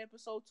talked about in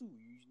episode 2.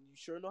 You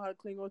sure know how to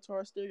cling on to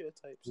our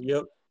stereotypes.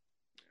 Yep.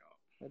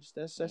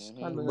 That's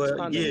kind of.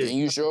 But yeah, And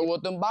you sure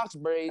want them box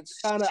braids.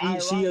 Kind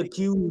of she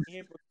accused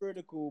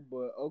hypocritical,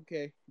 but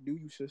okay. Do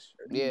you, sis?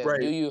 Yeah, right,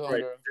 do you,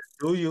 right. homegirl?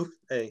 Do you?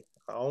 Hey,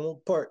 I don't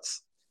want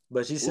parts.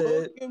 But she said,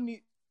 Lil Kim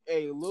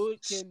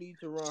need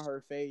to run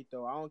her fade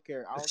though. I don't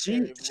care.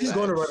 She's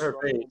going to run her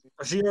fade.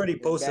 She already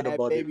posted Bad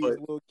about it, Baby's but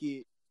little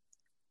kid.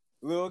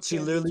 she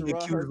literally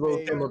accused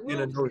Lil Kim of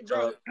being a nose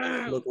job.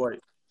 Look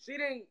white. She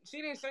didn't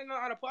say nothing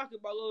out of pocket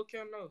about Lil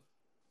Kim though.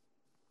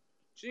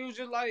 She was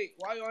just like,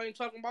 why y'all ain't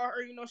talking about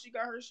her? You know, she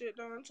got her shit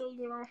done too.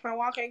 You know what I'm saying?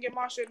 Why I can't get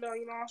my shit done?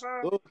 You know what I'm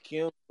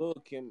saying? Lil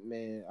Kim,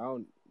 man. I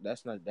don't.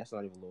 That's not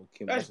even Lil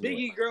Kim. That's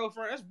Biggie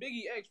girlfriend. That's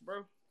Biggie ex,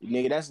 bro.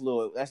 Nigga, that's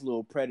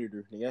little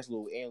Predator. Nigga, that's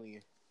little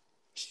Alien.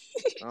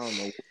 I don't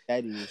know what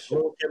that is.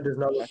 Lil Kim does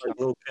not look like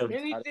Lil Kim.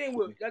 Anything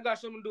with that got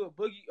something to do with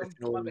Boogie.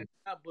 My bad,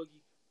 not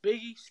Boogie.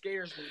 Biggie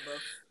scares me, bro.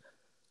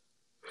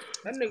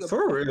 That nigga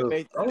for real.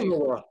 I don't know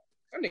why.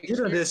 He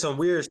done did some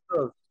weird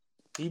stuff.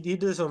 He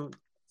did some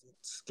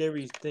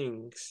scary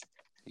things.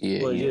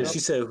 Yeah, but yeah, she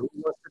said, "Who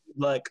wants to be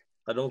black?"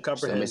 I don't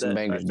comprehend that.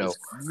 Bangers, though.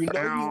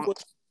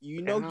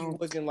 You know he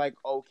wasn't like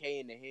okay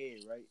in the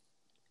head, right?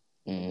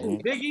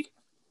 Mm-hmm. Biggie.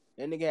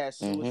 That nigga had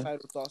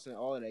suicidal thoughts and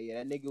all of that.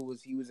 Yeah, that nigga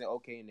wasn't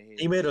okay in the head.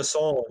 He made a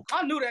song.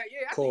 I knew that.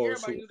 Yeah, I think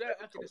everybody knew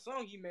that after the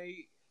song he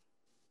made.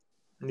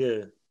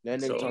 Yeah. That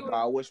nigga talking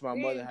about, I wish my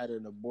mother had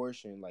an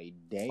abortion. Like,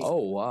 dang.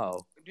 Oh,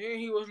 wow. Then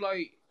he was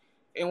like,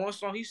 in one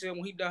song he said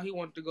when he died he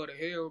wanted to go to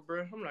hell,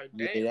 bro. I'm like,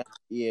 damn.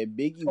 Yeah,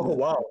 Biggie. Oh,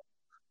 wow.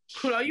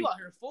 You out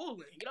here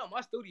fooling. Get out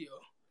my studio.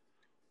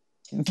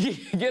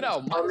 Get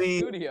out my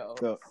studio.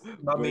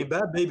 I mean,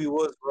 Bad Baby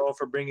was wrong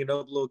for bringing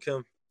up Lil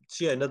Kim.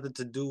 She had nothing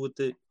to do with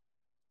it.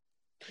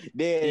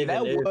 Yeah,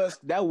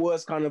 that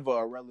was kind of a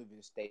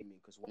irrelevant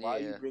statement because why are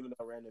you bringing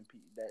up random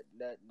people?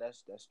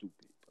 That's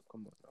stupid. But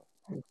come on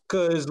now.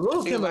 Because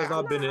Lil Kim has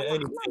not been in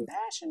anything.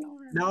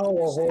 Now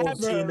a whole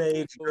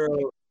teenage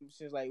girl.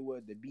 Since like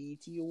what, the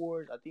BET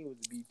Awards? I think it was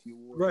the BET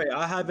Awards. Right,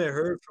 I haven't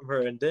heard from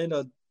her, and then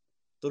a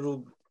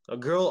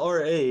girl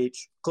our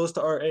age, close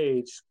to our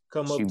age,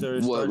 come up to her.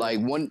 What,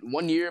 like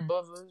 1 year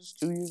above us,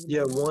 2 years?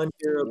 Yeah, 1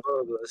 year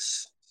above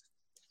us.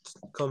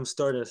 Come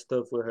starting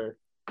stuff with her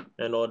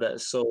and all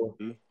that. So,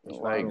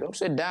 like, go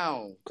sit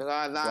down, cause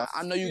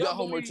I know you got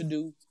homework to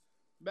do.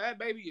 Bad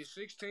Baby is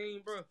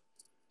 16, bro.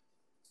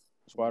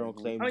 That's why I don't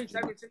claim.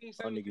 17.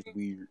 Y'all niggas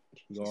weird.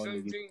 Y'all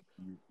niggas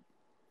weird.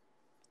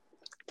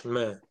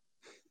 Man,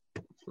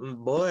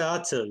 boy,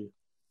 I tell you,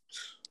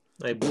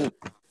 like, boo.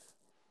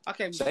 I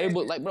can't say,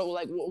 but like, bro,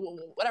 like,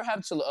 whatever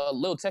happened to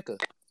Lil Tecca?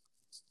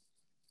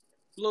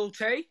 Lil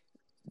Tay?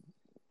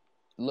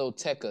 Lil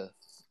Tecca.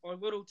 Or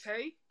Little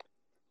Tay?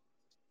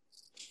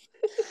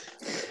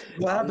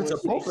 What happened to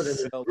both of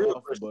them?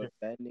 But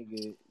that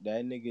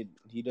nigga,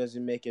 he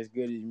doesn't make as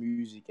good as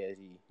music as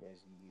he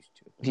used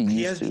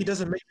to. He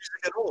doesn't make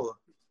music at all.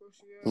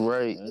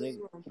 Right.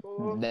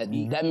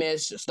 That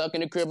man's stuck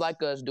in the crib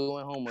like us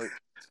doing homework.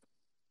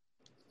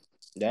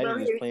 That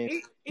nigga's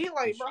playing. He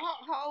like, bro,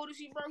 how old is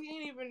he, bro? He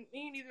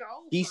ain't even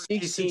old. He's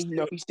 16.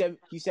 No, he's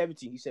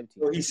 17. He's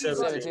 17. Oh, he's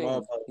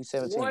 17. He's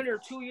 17. 1 or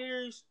 2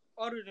 years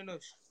older than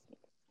us.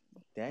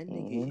 That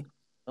nigga,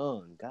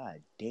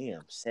 god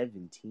damn,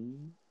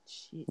 17.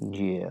 Shit.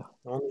 Yeah.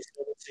 Only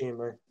 17,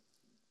 man.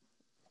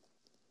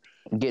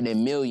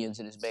 Getting millions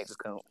in his bank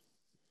account.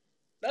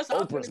 That's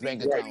how Oprah's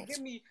bank account.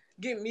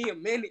 Give me a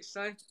minute,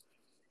 son.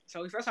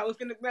 So that's how we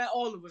finna be.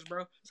 All of us, bro.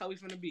 That's how we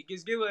finna be.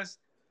 Just give us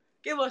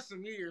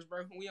some years,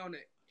 bro. We on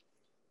that.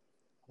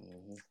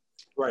 Mm-hmm.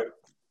 Right.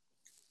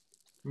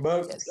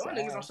 But y'all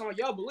niggas don't sound like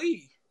y'all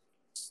believe.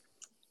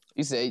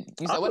 You said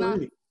what now?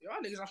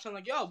 Y'all niggas don't sound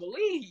like y'all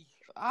believe.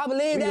 I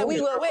believe that we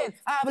will win.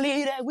 I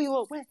believe that we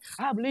will win.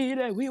 I believe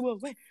that we will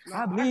win. No,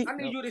 I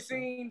need you to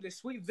sing the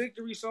Sweet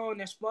Victory song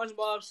that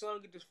SpongeBob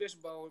sung at the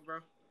fishbowl, bro.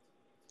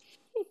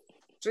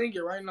 Sing it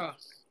right now.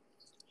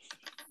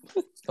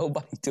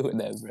 Nobody doing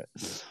that, bro.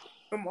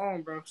 Come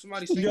on, bro.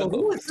 Somebody sing it.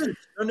 Who is this?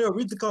 No,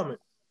 read the comment.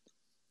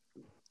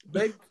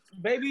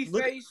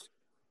 Babyface.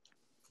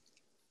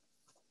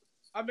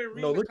 I've been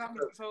reading the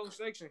comments this whole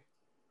section.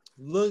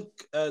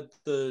 Look at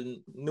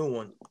the new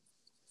one.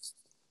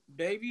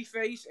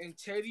 Babyface and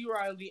Teddy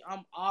Riley,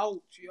 I'm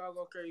out. Y'all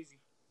go crazy.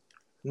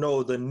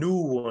 No, the new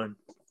one.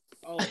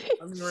 Oh,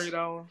 let me read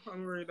those.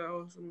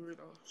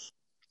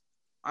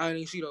 I didn't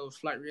even see those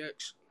flight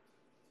reacts.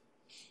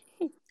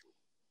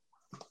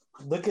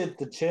 Look at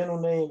the channel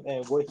name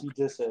and what he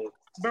just said.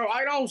 Bro,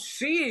 I don't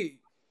see it.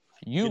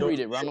 You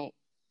read it, Ronald.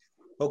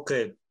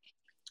 Okay.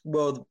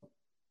 Well,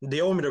 do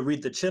you want me to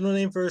read the channel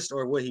name first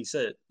or what he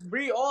said?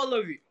 Read all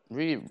of it.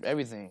 Read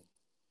everything.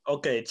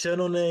 Okay,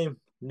 channel name,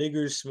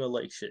 niggers smell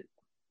like shit.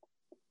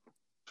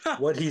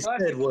 What he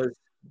said was,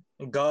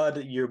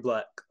 God, you're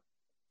black.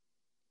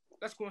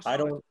 That's going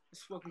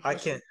I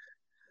can't.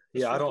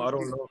 Yeah, I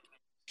don't know.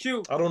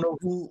 Q. I don't know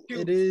who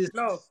it is.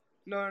 No.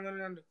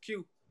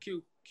 Q.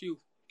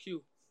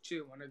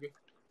 Chill, my nigga.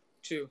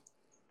 Chill.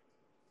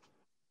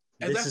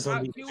 If This that's is on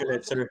not the cute, internet,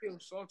 I'm sir. gonna feel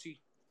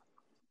salty.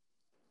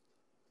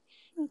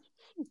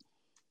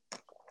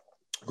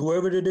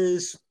 Whoever it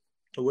is,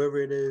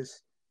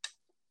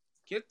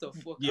 Get the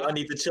fuck y'all out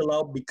need of to here. chill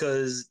out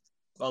because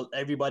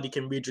everybody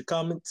can read your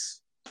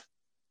comments.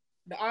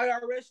 The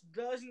IRS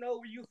does know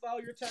where you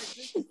file your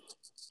taxes.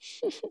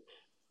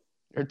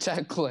 Her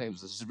tax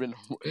claims has been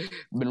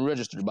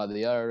registered by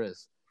the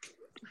IRS.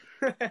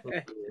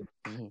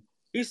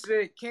 He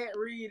said, can't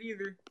read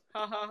either.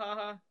 Ha ha ha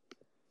ha.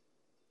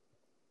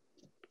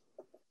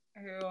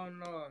 Hell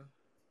no.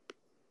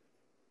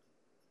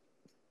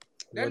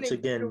 Once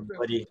again,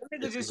 buddy,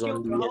 this is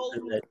on the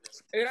internet.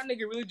 Hey, that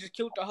nigga really just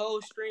killed the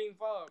whole stream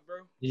vibe,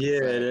 bro.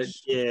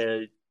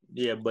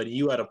 Yeah, buddy,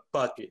 you out of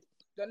pocket.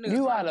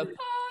 You out of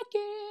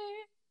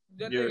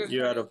pocket.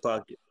 You're out of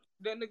pocket.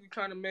 That nigga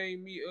kind of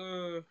made me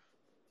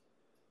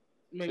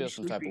feel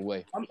some type of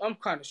way. I'm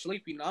kind of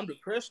sleepy now. I'm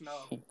depressed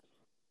now.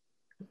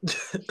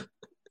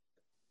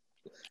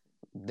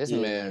 This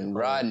man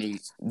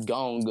Rodney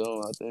gone.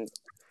 I think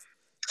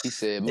he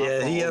said my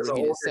phone he has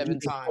overheated 7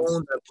 times.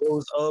 Phone that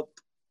blows up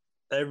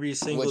every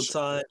single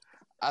time.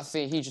 I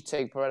think he should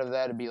take part of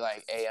that and be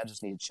like, "Hey, I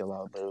just need to chill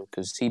out, bro,"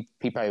 because he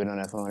probably been on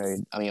that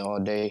phone all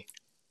day,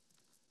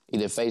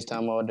 either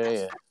FaceTime all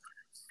day or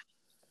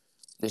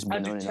just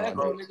been on it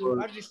all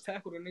day. I just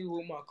tackled a nigga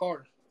with my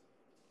car.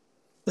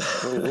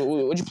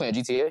 What you playing,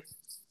 GTA?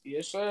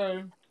 Yes,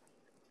 sir.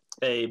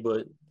 Hey,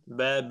 but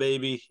bad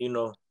baby,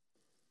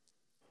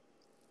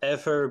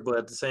 F her, but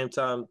at the same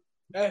time,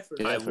 I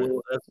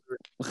will F her.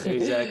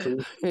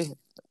 Exactly.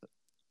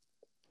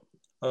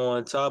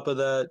 On top of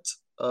that,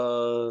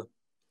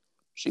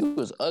 she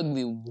was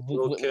ugly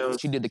when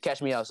she did the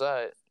Catch Me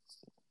Outside.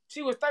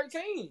 She was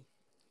 13.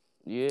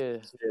 Yeah.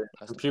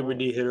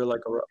 Puberty hit her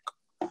like a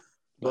rock.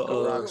 But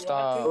rock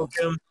star.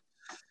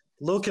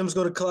 Lil Kim's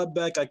gonna clap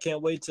back. I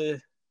can't wait to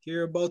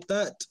hear about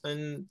that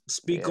and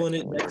speak on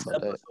it next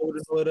episode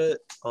and all that.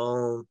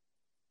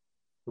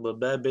 But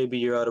bad baby,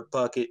 you're out of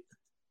pocket.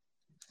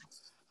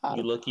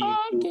 You're lucky you're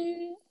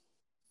cute.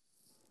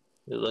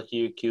 You're lucky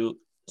you're cute.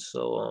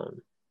 So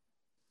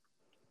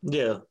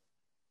yeah.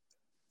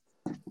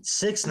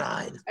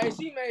 6ix9ine. Hey,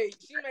 she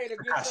made a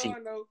good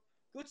song though.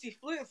 Gucci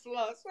flip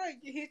flops,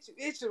 like you hit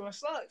your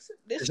socks.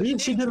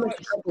 She did like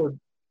a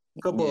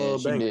couple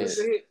of bangers.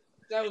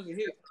 That was a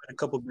hit. A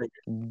couple of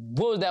bangers.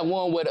 What was that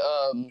one with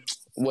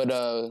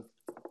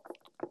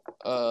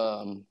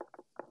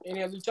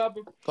Any other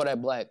chopper? Kodak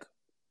Black.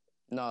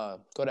 Nah,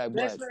 Kodak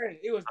Black. Best friend.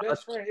 It was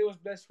best friend. It was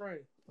best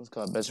friend. It's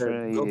called Best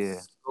Friend.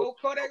 Yeah. Go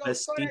Kodak getting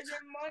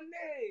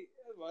money.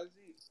 That's what I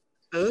see.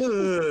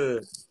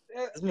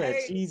 That's not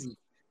cheesy.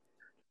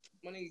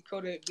 My nigga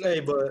Kodak Black. Hey,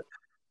 but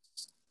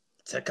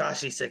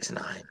Tekashi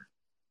 6ix9ine.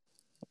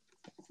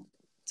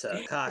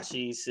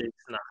 Tekashi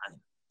 6ix9ine.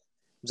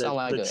 Sound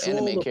like an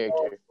anime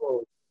character.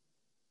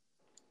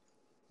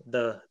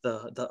 The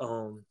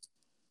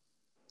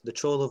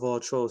troll of all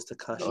trolls,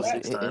 Tekashi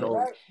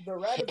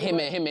 6ix9ine.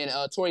 Him and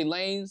Tory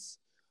Lanez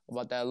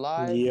about that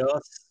live. Yes,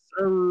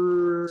 sir.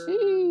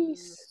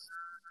 Jeez.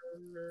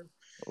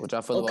 Which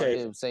I feel about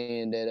him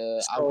saying that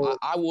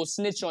I will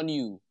snitch on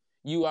you.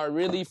 You are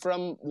really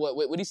from what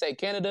did he say?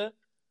 Canada?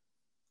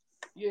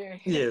 Yeah.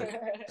 We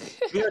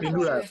already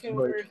knew that.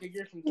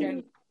 You're from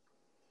Canada.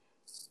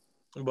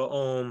 But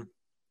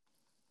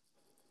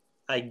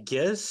I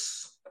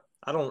guess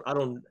I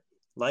don't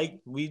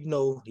like, we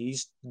know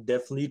he's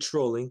definitely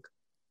trolling,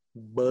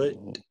 but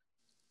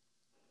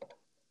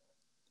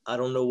I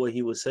don't know what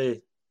he would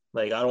say.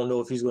 Like, I don't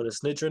know if he's gonna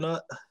snitch or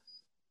not.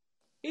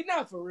 He's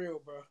not for real,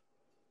 bro.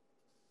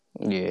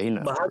 Yeah, he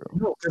not. But how do you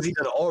know? Because he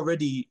had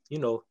already,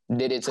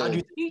 did it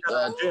to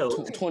jail?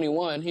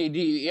 21.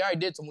 He already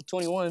did to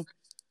 21.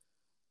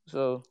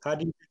 So how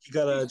do you think he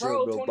got out of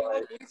jail, bro?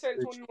 What did he say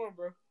to 21,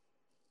 bro?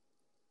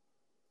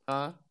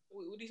 Huh?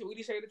 What did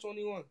he say to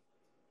 21?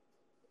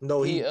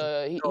 No, he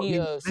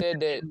said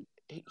that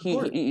he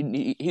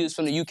was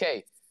from the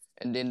UK,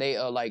 and then they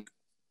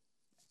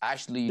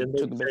actually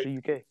took him back to the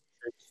UK.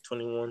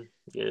 21,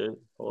 yeah,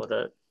 all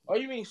that. Oh,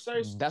 you mean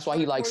search? That's why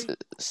he likes to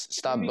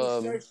stop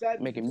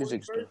making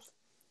music stuff.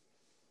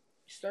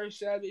 Search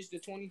Savage the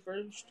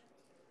 21st.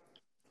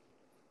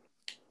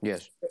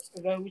 Yes. Is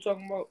that who we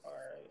talking about? All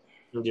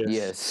right.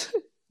 Yes.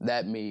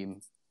 That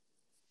meme.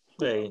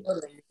 Hey,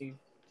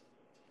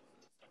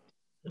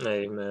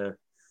 man.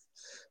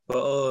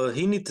 But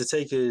he need to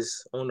take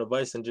his own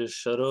advice and just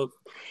shut up.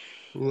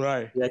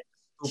 Right. Yeah,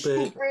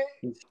 stupid.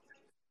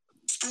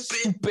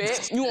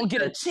 Stupid. You won't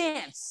get a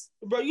chance.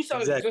 Bro, you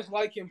sounded just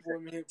like him for a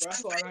minute, bro.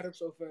 That's why I got him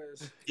so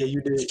fast. Yeah,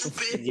 you did.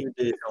 You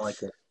did sound like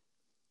him.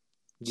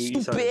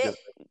 You Stupid.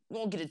 You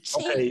won't get a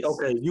chance.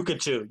 Okay. You can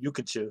chill.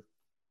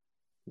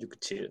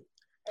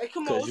 Hey,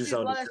 come on. What's this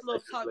last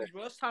little topic,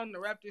 bro? It's time to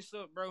wrap this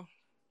up, bro.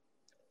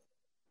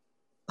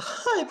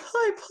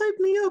 Hype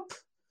me up.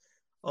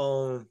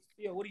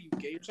 Yeah, what are you,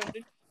 gay or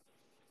something?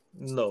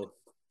 No.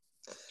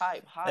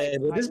 Hype. Hey,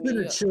 but this been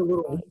a chill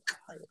little week.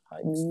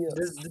 Hype me up.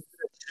 This been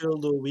a chill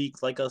little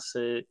week, like I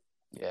said.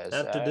 Yes.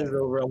 After this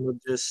over, I'm gonna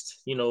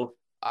just,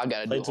 I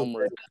gotta do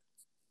homework.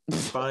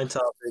 Find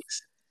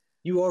topics.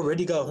 You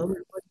already got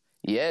homework?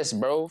 Yes,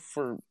 bro,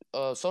 for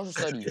social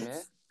studies,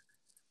 man.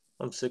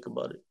 I'm sick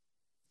about it.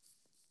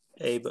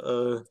 Hey,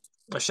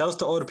 but shouts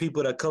to all the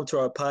people that come to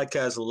our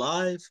podcast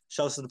live.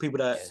 Shouts to the people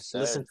that Yes,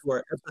 listen sir. to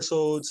our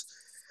episodes.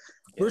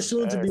 We're Yes,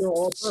 soon to sir. be on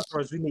all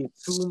platforms. We need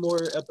 2 more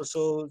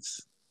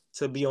episodes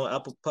to be on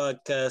Apple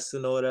Podcasts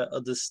and all that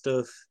other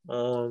stuff.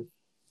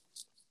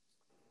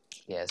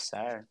 Yes,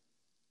 sir.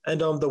 And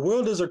the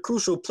world is a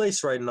crucial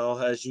place right now,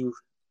 as you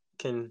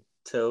can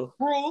tell.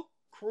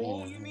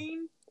 Cruel, you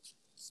mean?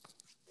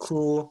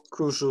 Cruel,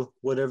 crucial,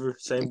 whatever,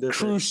 same difference.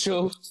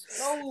 Crucial.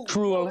 No,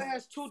 Cruel. it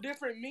has 2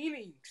 different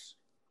meanings.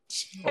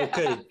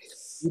 Okay,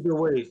 either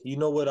way, you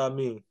know what I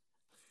mean.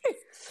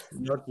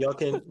 Y'all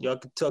can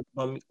talk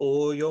about me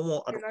all y'all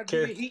want. I Can I don't give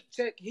care. you heat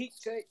check?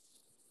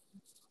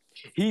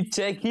 Heat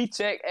check. Heat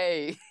check.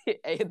 Hey, hey,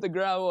 hit the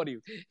ground on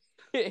him.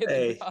 Hit the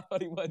Hey, ground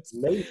on him.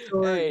 make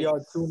sure Hey,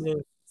 y'all tune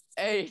in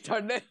hey,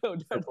 tornado.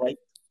 for like.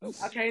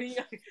 I can't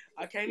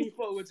even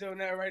fuck with you on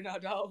that right now,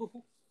 dog.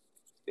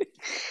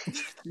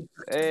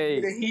 Hey,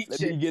 Get a heat let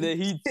check. me get a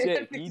heat check.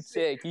 That nigga Heat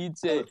said- check. Heat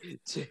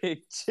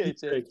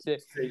check. Check.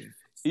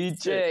 Heat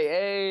check.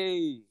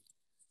 Hey,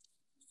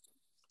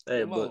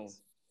 Hey, come but on.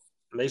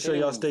 make sure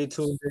y'all stay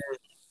tuned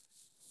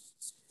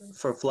in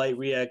for Flight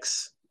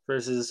Reacts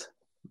versus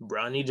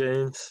Bronny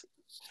James.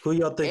 Who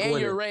y'all think And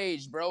winning? your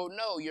rage, bro.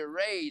 No, your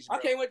rage, bro. I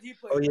can't wait till you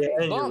play. Oh yeah,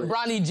 and Bump your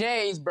Bronny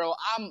James, bro.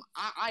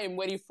 I am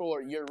ready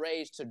for your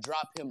rage to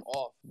drop him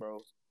off,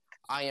 bro.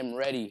 I am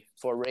ready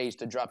for Rage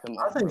to drop him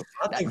off, bro.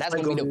 I think That's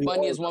Flight gonna be the be all.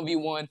 funniest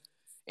 1v1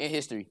 in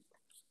history.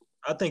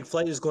 I think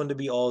Flight is going to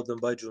be all of them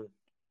by June.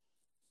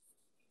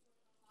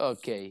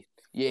 Okay. Flight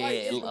Yeah,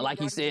 is gonna be like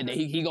he Bronny said,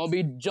 James. he gonna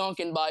be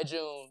junking by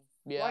June.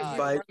 Yeah.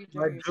 Flight all is right.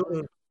 By Bronny James,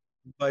 June,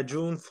 by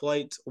June,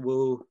 Flight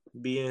will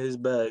be in his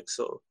bag.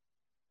 So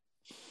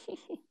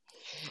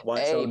watch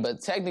Hey, out.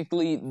 but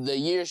technically the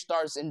year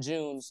starts in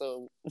June,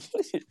 so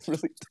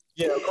really.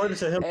 Yeah, according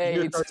to him, the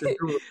year Hey, starts in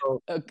June.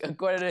 So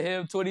according to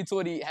him,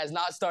 2020 has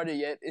not started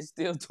yet. It's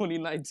still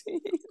 2019.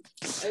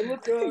 Hey,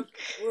 look.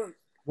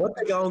 one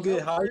thing I don't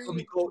get, how he gonna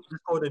be Upgrade. cold this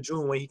cold in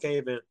June when he can't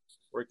even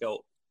work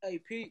out? Hey,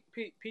 peep,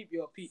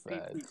 y'all, peep.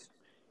 Facts.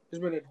 It's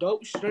been a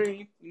dope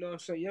stream. You know what I'm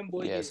saying? Young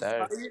boy Yes,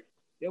 getting sir. tired.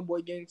 Young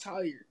boy getting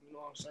tired. You know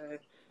what I'm saying?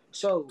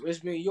 So it's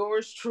been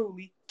yours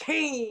truly,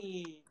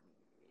 King.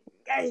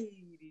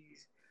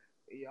 Ladies.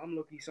 Yeah, I'm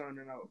looking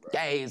signing out, bro.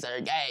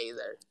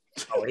 Gazer.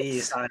 Oh,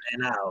 he's signing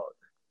out.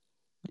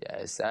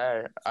 Yes,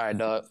 sir. All right,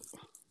 dog.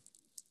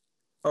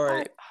 All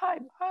right.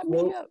 Hype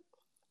Well, me up.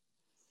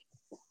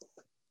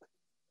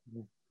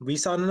 we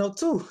signing out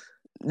too.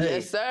 Hey.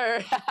 Yes,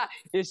 sir.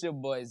 It's your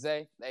boy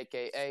Zay,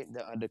 aka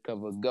the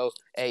Undercover Go,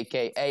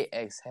 aka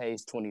X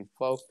Hayes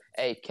 24,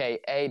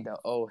 aka the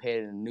old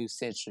head of the new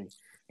century.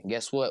 And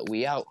guess what?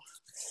 We out.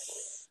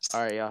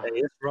 All right, y'all. Hey,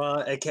 it's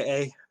Ron,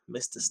 aka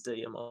Mr. Steal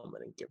Your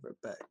Moment and Give Her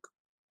Back,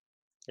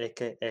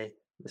 aka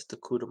Mr.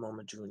 Cuda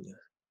Moment Jr.,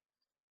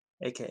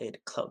 aka the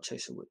Clout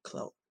Chaser with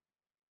Clout,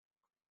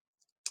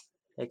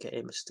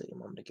 aka Mr. Steal Your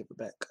Moment and Give Her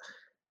Back,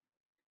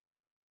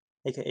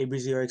 aka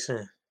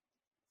BZRXN.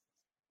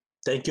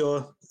 Thank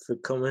y'all for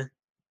coming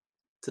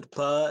to the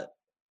pod,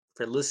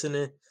 for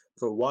listening,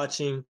 for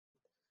watching.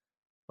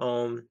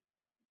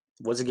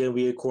 Once again,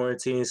 we in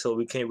quarantine, so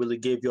we can't really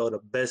give y'all the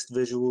best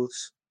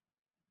visuals.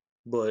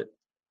 But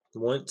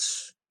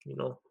once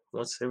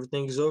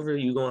everything is over,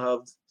 you're gonna have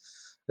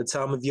the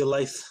time of your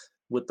life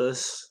with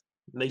us.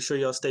 Make sure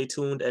y'all stay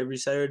tuned every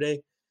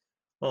Saturday.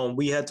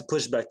 We had to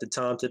push back the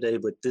time today,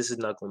 but this is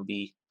not gonna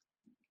be.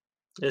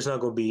 It's not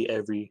gonna be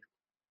every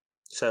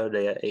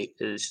Saturday at 8.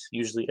 It's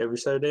usually every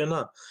Saturday at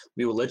 9.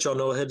 We will let y'all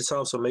know ahead of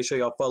time, so make sure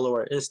y'all follow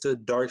our Insta,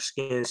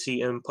 Darkskin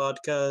CM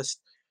Podcast.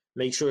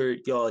 Make sure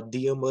y'all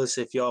DM us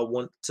if y'all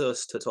want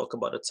us to talk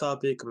about a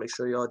topic. Make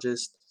sure y'all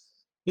just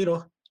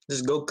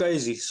go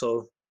crazy.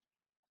 So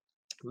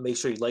make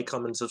sure you like,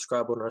 comment, and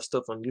subscribe on our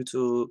stuff on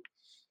YouTube.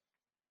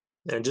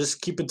 And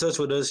just keep in touch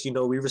with us.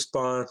 We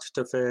respond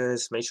to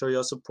fans. Make sure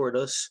y'all support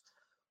us.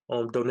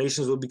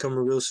 Donations will be coming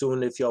real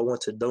soon if y'all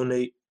want to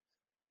donate.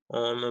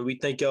 And we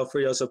thank y'all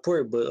for your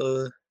support. But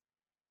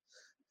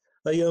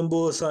a young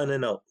bull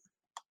signing out.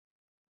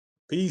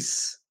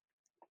 Peace.